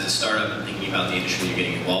 As a startup and thinking about the industry you're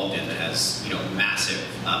getting involved in that has massive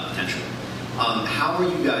potential, how are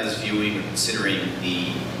you guys viewing or considering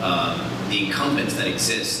the incumbents that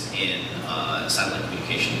exist in satellite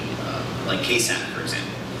communication, like KSAT, for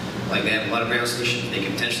example? Like they have a lot of ground stations. They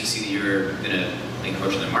can potentially see that you're going to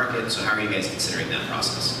encroach on their market. So how are you guys considering that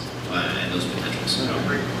process and those potentials?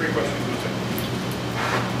 Great question.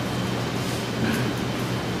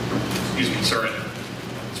 Excuse me, sorry.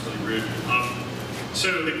 Rude.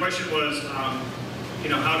 So the question was,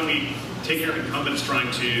 how do we take care of incumbents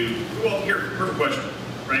trying to, well, here, perfect question,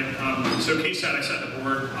 right? So KSAT, I sat on the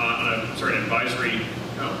board on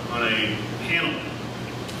a panel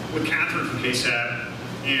with Catherine from KSAT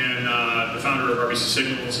and the founder of RBC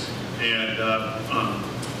Signals and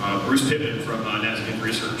Bruce Pittman from NASDAQ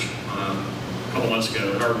Research a couple months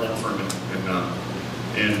ago at our law firm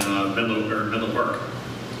in Menlo Park,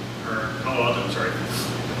 or Palo Alto, I'm sorry.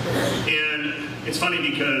 And it's funny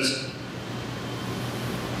because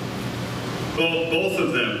both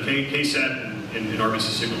of them, KSAT and RBC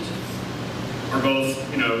Signals, are both,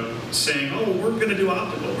 saying, oh, we're going to do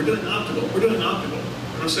optical, we're doing optical, we're doing optical.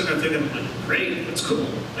 And I'm sitting there thinking, like, great, that's cool,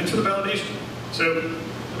 thanks for the validation. So,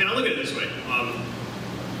 I look at it this way.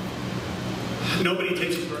 Nobody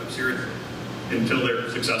takes a startup seriously until they're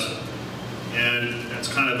successful. And that's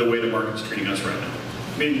kind of the way the market's treating us right now.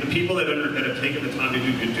 The people that have taken the time to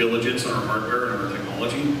do due diligence on our hardware and our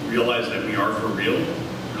technology realize that we are for real.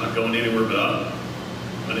 We're not going anywhere but up,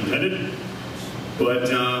 unintended. But,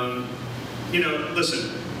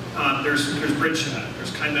 listen, there's BridgeChat,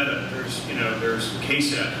 there's Kymeta, there's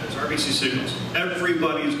KSAT, there's RBC Signals.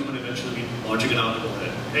 Everybody is going to eventually be launching an optical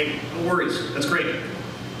head. Hey, no worries, that's great.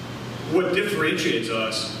 What differentiates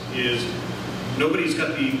us is nobody's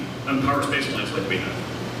got the unpowered space lines like we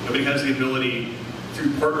have. Nobody has the ability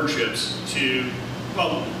through partnerships to,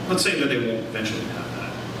 well, let's say that they won't eventually have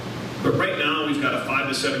that. But right now, we've got a 5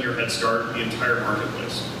 to 7 year head start in the entire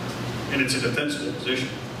marketplace. And it's a defensible position.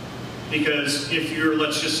 Because if you're,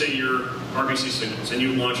 let's just say you're RBC Signals and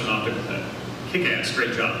you launch an optical head, kick-ass,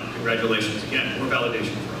 great job, congratulations. Again, more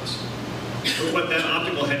validation for us. But what that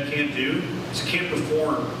optical head can't do is it can't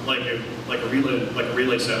perform like a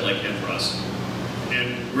relay satellite can for us.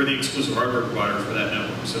 And we're the exclusive hardware provider for that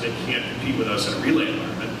network, so they can't compete with us in a relay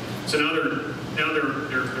environment. So now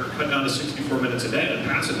they're cut down to 64 minutes a day on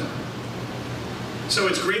passive. So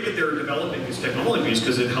it's great that they're developing these technologies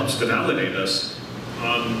because it helps to validate us.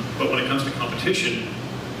 But when it comes to competition,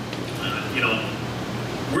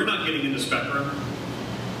 we're not getting into spectrum.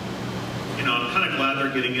 I'm kind of glad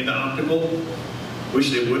they're getting into optical.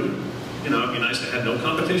 Wish they wouldn't. It'd be nice to have no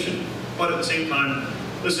competition. But at the same time,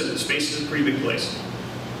 listen, space is a pretty big place.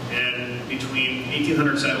 And between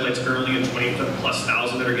 1,800 satellites currently and 20+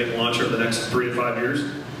 thousand that are getting launched over the next 3 to 5 years,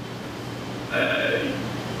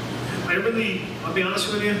 I'll be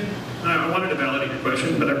honest with you, I wanted to validate your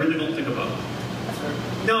question, but I really don't think about it.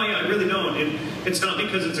 No, yeah, I really don't. It's not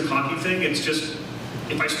because it's a cocky thing, it's just,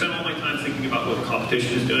 if I spend all my time thinking about what the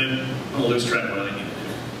competition is doing, I'm going to lose track of what I need to do.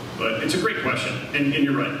 But it's a great question, and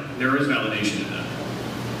you're right, there is validation in that.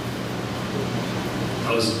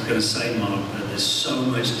 I was going to say, Mark, that there's so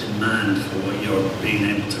much demand for what you're being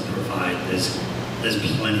able to provide. There's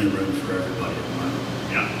plenty of room for everybody at the moment.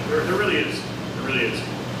 Yeah, there really is. There really is.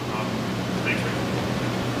 Thanks, Rick.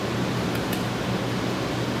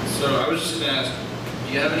 So I was just going to ask,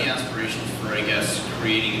 do you have any aspirations for, I guess,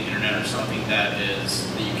 creating an internet or something that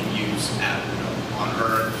you can use on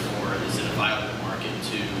Earth, or is it a viable market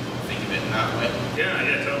to think of it in that way?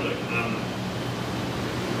 Yeah, totally.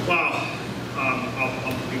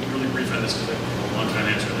 I'll be really brief on this because I have a long time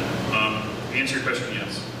answering that. To answer your question,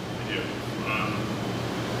 yes, I do.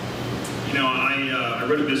 I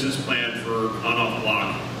wrote a business plan for on-off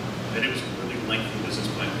block, and it was a really lengthy business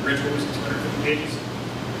plan. Rich, what was it, 250 pages?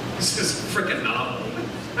 This is a freaking novel.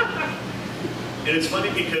 And it's funny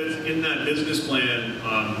because in that business plan,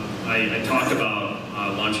 I talked about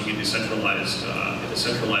launching a decentralized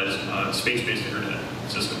space-based internet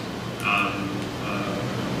system.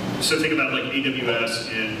 So think about like AWS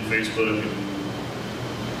and Facebook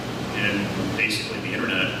and basically the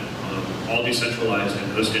internet, all decentralized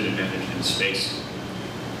and hosted and managed in space.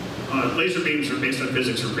 Laser beams are based on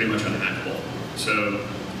physics are pretty much unhackable. So,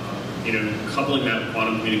 coupling that with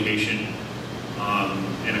quantum communication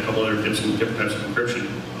and a couple other different types of encryption,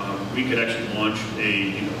 we could actually launch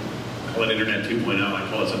call it Internet 2.0. I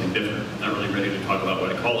call it something different. I'm not really ready to talk about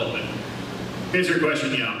what I call it, but to answer your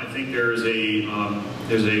question, yeah, I think there's a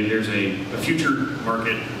future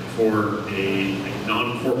market for a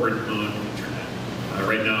non-corporate owned internet.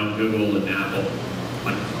 Right now, Google and Apple,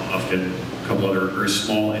 Microsoft, and a couple other very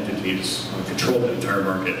small entities control the entire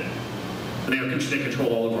market. And they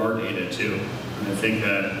control all of our data too. And I think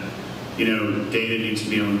that data needs to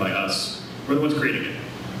be owned by us. We're the ones creating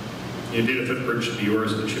it. Data footprint should be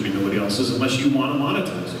yours, and it should be nobody else's, unless you want to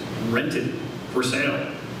monetize it and rent it for sale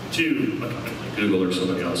to a company like Google or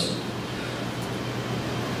somebody else.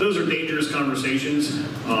 Those are dangerous conversations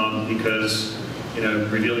because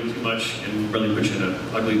revealing too much can really put you in an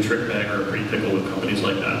ugly trick bag or a pretty pickle with companies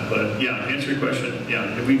like that. But yeah, to answer your question,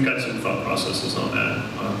 yeah, we've got some thought processes on that.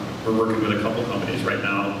 We're working with a couple companies right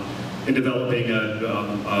now in developing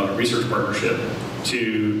a research partnership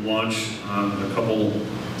to launch a couple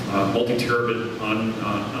multi-terabit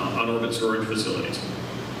on-orbit storage facilities.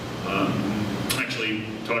 Actually,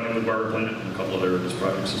 talking with Barbara Planet and a couple other of those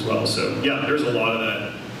projects as well. So yeah, there's a lot of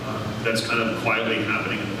that that's kind of quietly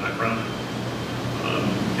happening in the background.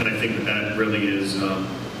 And I think that really is,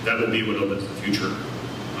 that will be what opens the future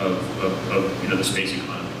of the space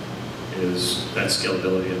economy, is that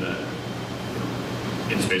scalability and that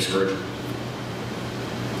in-space storage.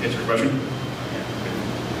 Answer your question?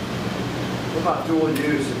 What about dual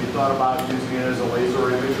use? Have you thought about using it as a laser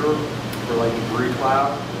imager for like debris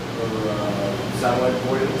cloud or satellite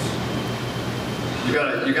avoidance?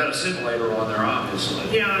 You got a simulator on there, obviously.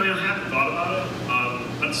 Yeah, I haven't thought about it.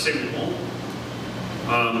 Not to say we won't.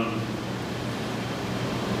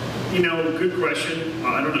 Good question.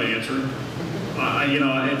 I don't know the answer.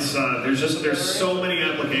 There's so many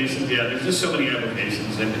applications. Yeah, there's just so many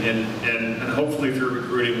applications, and hopefully through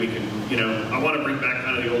recruiting we can. I want to bring back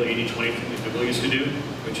kind of the old 80-20 thing that people used to do,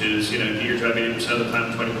 which is do your job 80% of the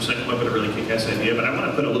time, 20% come up with a really kick-ass idea. But I want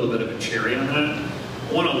to put a little bit of a cherry on that.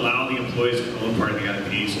 I want to allow the employees to own part of the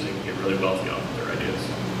IP so they can get really wealthy off of their ideas.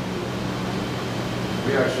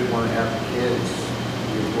 We actually want to have the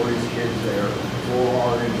employees' kids there, full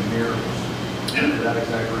art engineers. Yeah. For that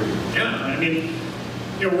exact reason.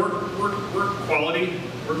 Yeah, work-life quality,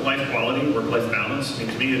 work-life balance. To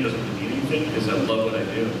me, it doesn't really mean anything because I love what I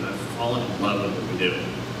do, and I've fallen in love with what we do. I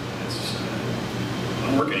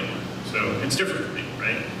don't work anymore, so it's different for me,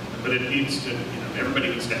 right? But it needs to, everybody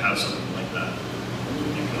needs to have something like that. I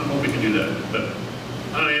hope we can do that, but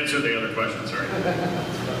I don't answer the other question, sorry.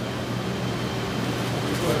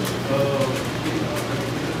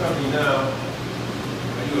 Company now,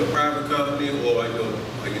 are you a private company or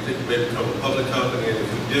are you think you may become a public company? And if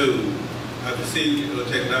you do, I can see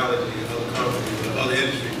technology, other companies, other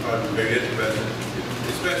industries probably very interested,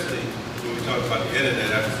 especially when we talk about the internet.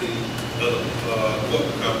 I can see other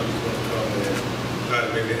corporate companies want to come and try to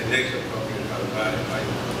maybe a nation company and try to buy it.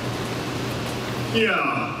 Yeah.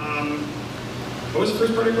 What was the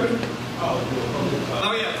first part of your question?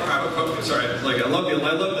 Oh Yeah, private company. Sorry, I love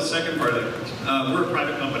the second part of it. We're a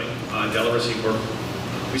private company, Delaware C Corp.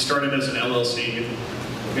 We started as an LLC.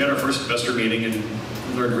 We had our first investor meeting and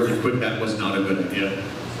learned really quick that was not a good idea.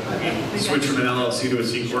 We switched from an LLC to a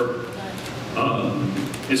C Corp.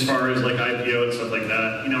 As far as like IPO and stuff like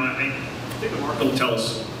that, I think the market will tell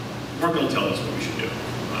us. Market will tell us what we should do.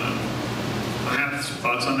 I have some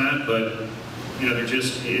thoughts on that, but they're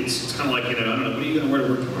just, it's kind of like, I don't know, what are you going to wear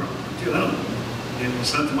to work tomorrow? Dude, I don't know.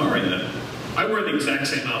 It's not tomorrow yet. I wear the exact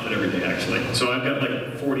same outfit every day, actually. So I've got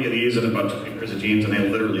like 40 of these and a bunch of pairs of jeans, and they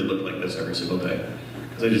literally look like this every single day.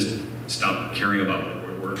 Because I just stopped caring about what I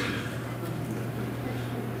wear to work.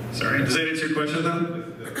 Sorry, does that answer your question, though?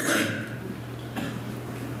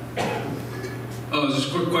 Oh, just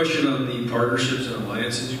a quick question on the partnerships and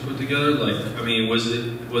alliances you put together. Was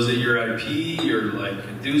it your IP or like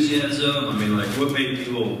enthusiasm? What made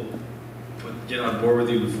people get on board with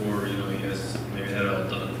you before you guys maybe had it all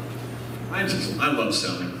done? I love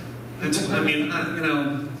selling. You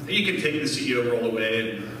can take the CEO role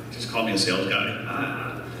away and just call me a sales guy.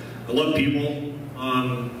 I love people.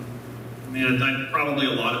 Probably a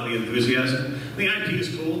lot of the enthusiasm. The IP is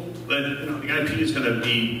cool, but the IP is going to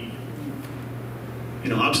be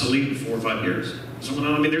obsolete in 4 or 5 years.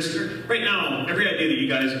 There's right now every idea that you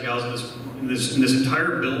guys and gals in this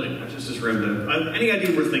entire building, not just this room, any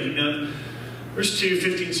idea we're thinking of. There's 2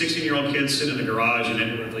 15, 16-year-old kids sitting in the garage in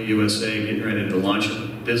Edinburgh, USA, getting ready to launch a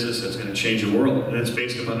business that's going to change the world, and it's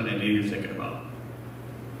based upon an idea you're thinking about.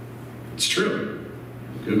 It's true.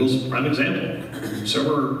 Google's a prime example. So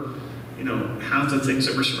we're, half the things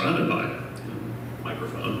that we're surrounded by,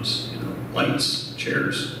 microphones, lights,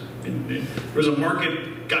 chairs. There's a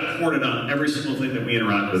market got ported on every single thing that we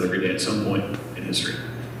interact with every day at some point in history.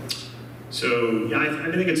 So yeah,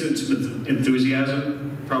 I think it's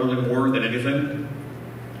enthusiasm probably more than anything.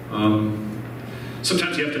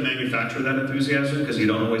 Sometimes you have to manufacture that enthusiasm because you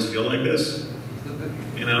don't always feel like this.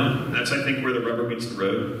 That's I think where the rubber meets the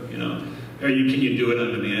road. Can you do it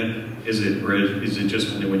on demand? Is it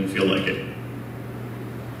just when you feel like it?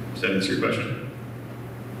 Does that answer your question?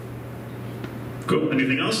 Cool.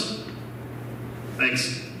 Anything else?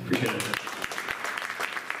 Thanks. Appreciate it.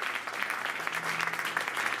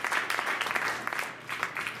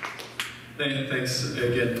 Thanks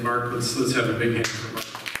again, Mark. Let's have a big hand for Mark.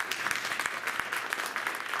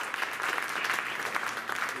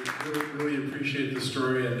 We really appreciate the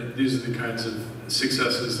story, and these are the kinds of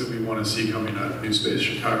successes that we want to see coming out of New Space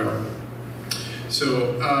Chicago.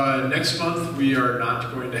 So next month we are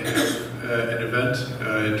not going to have an event.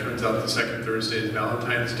 It turns out the second Thursday is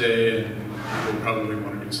Valentine's Day, and we'll probably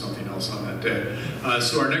want to do something else on that day.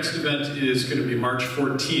 So our next event is going to be March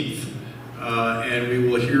 14th, and we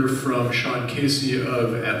will hear from Sean Casey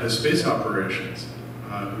of Atlas Space Operations,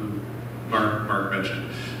 who Mark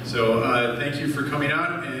mentioned. So thank you for coming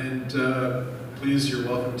out, and please, you're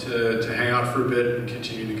welcome to hang out for a bit and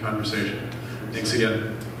continue the conversation. Thanks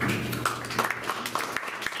again.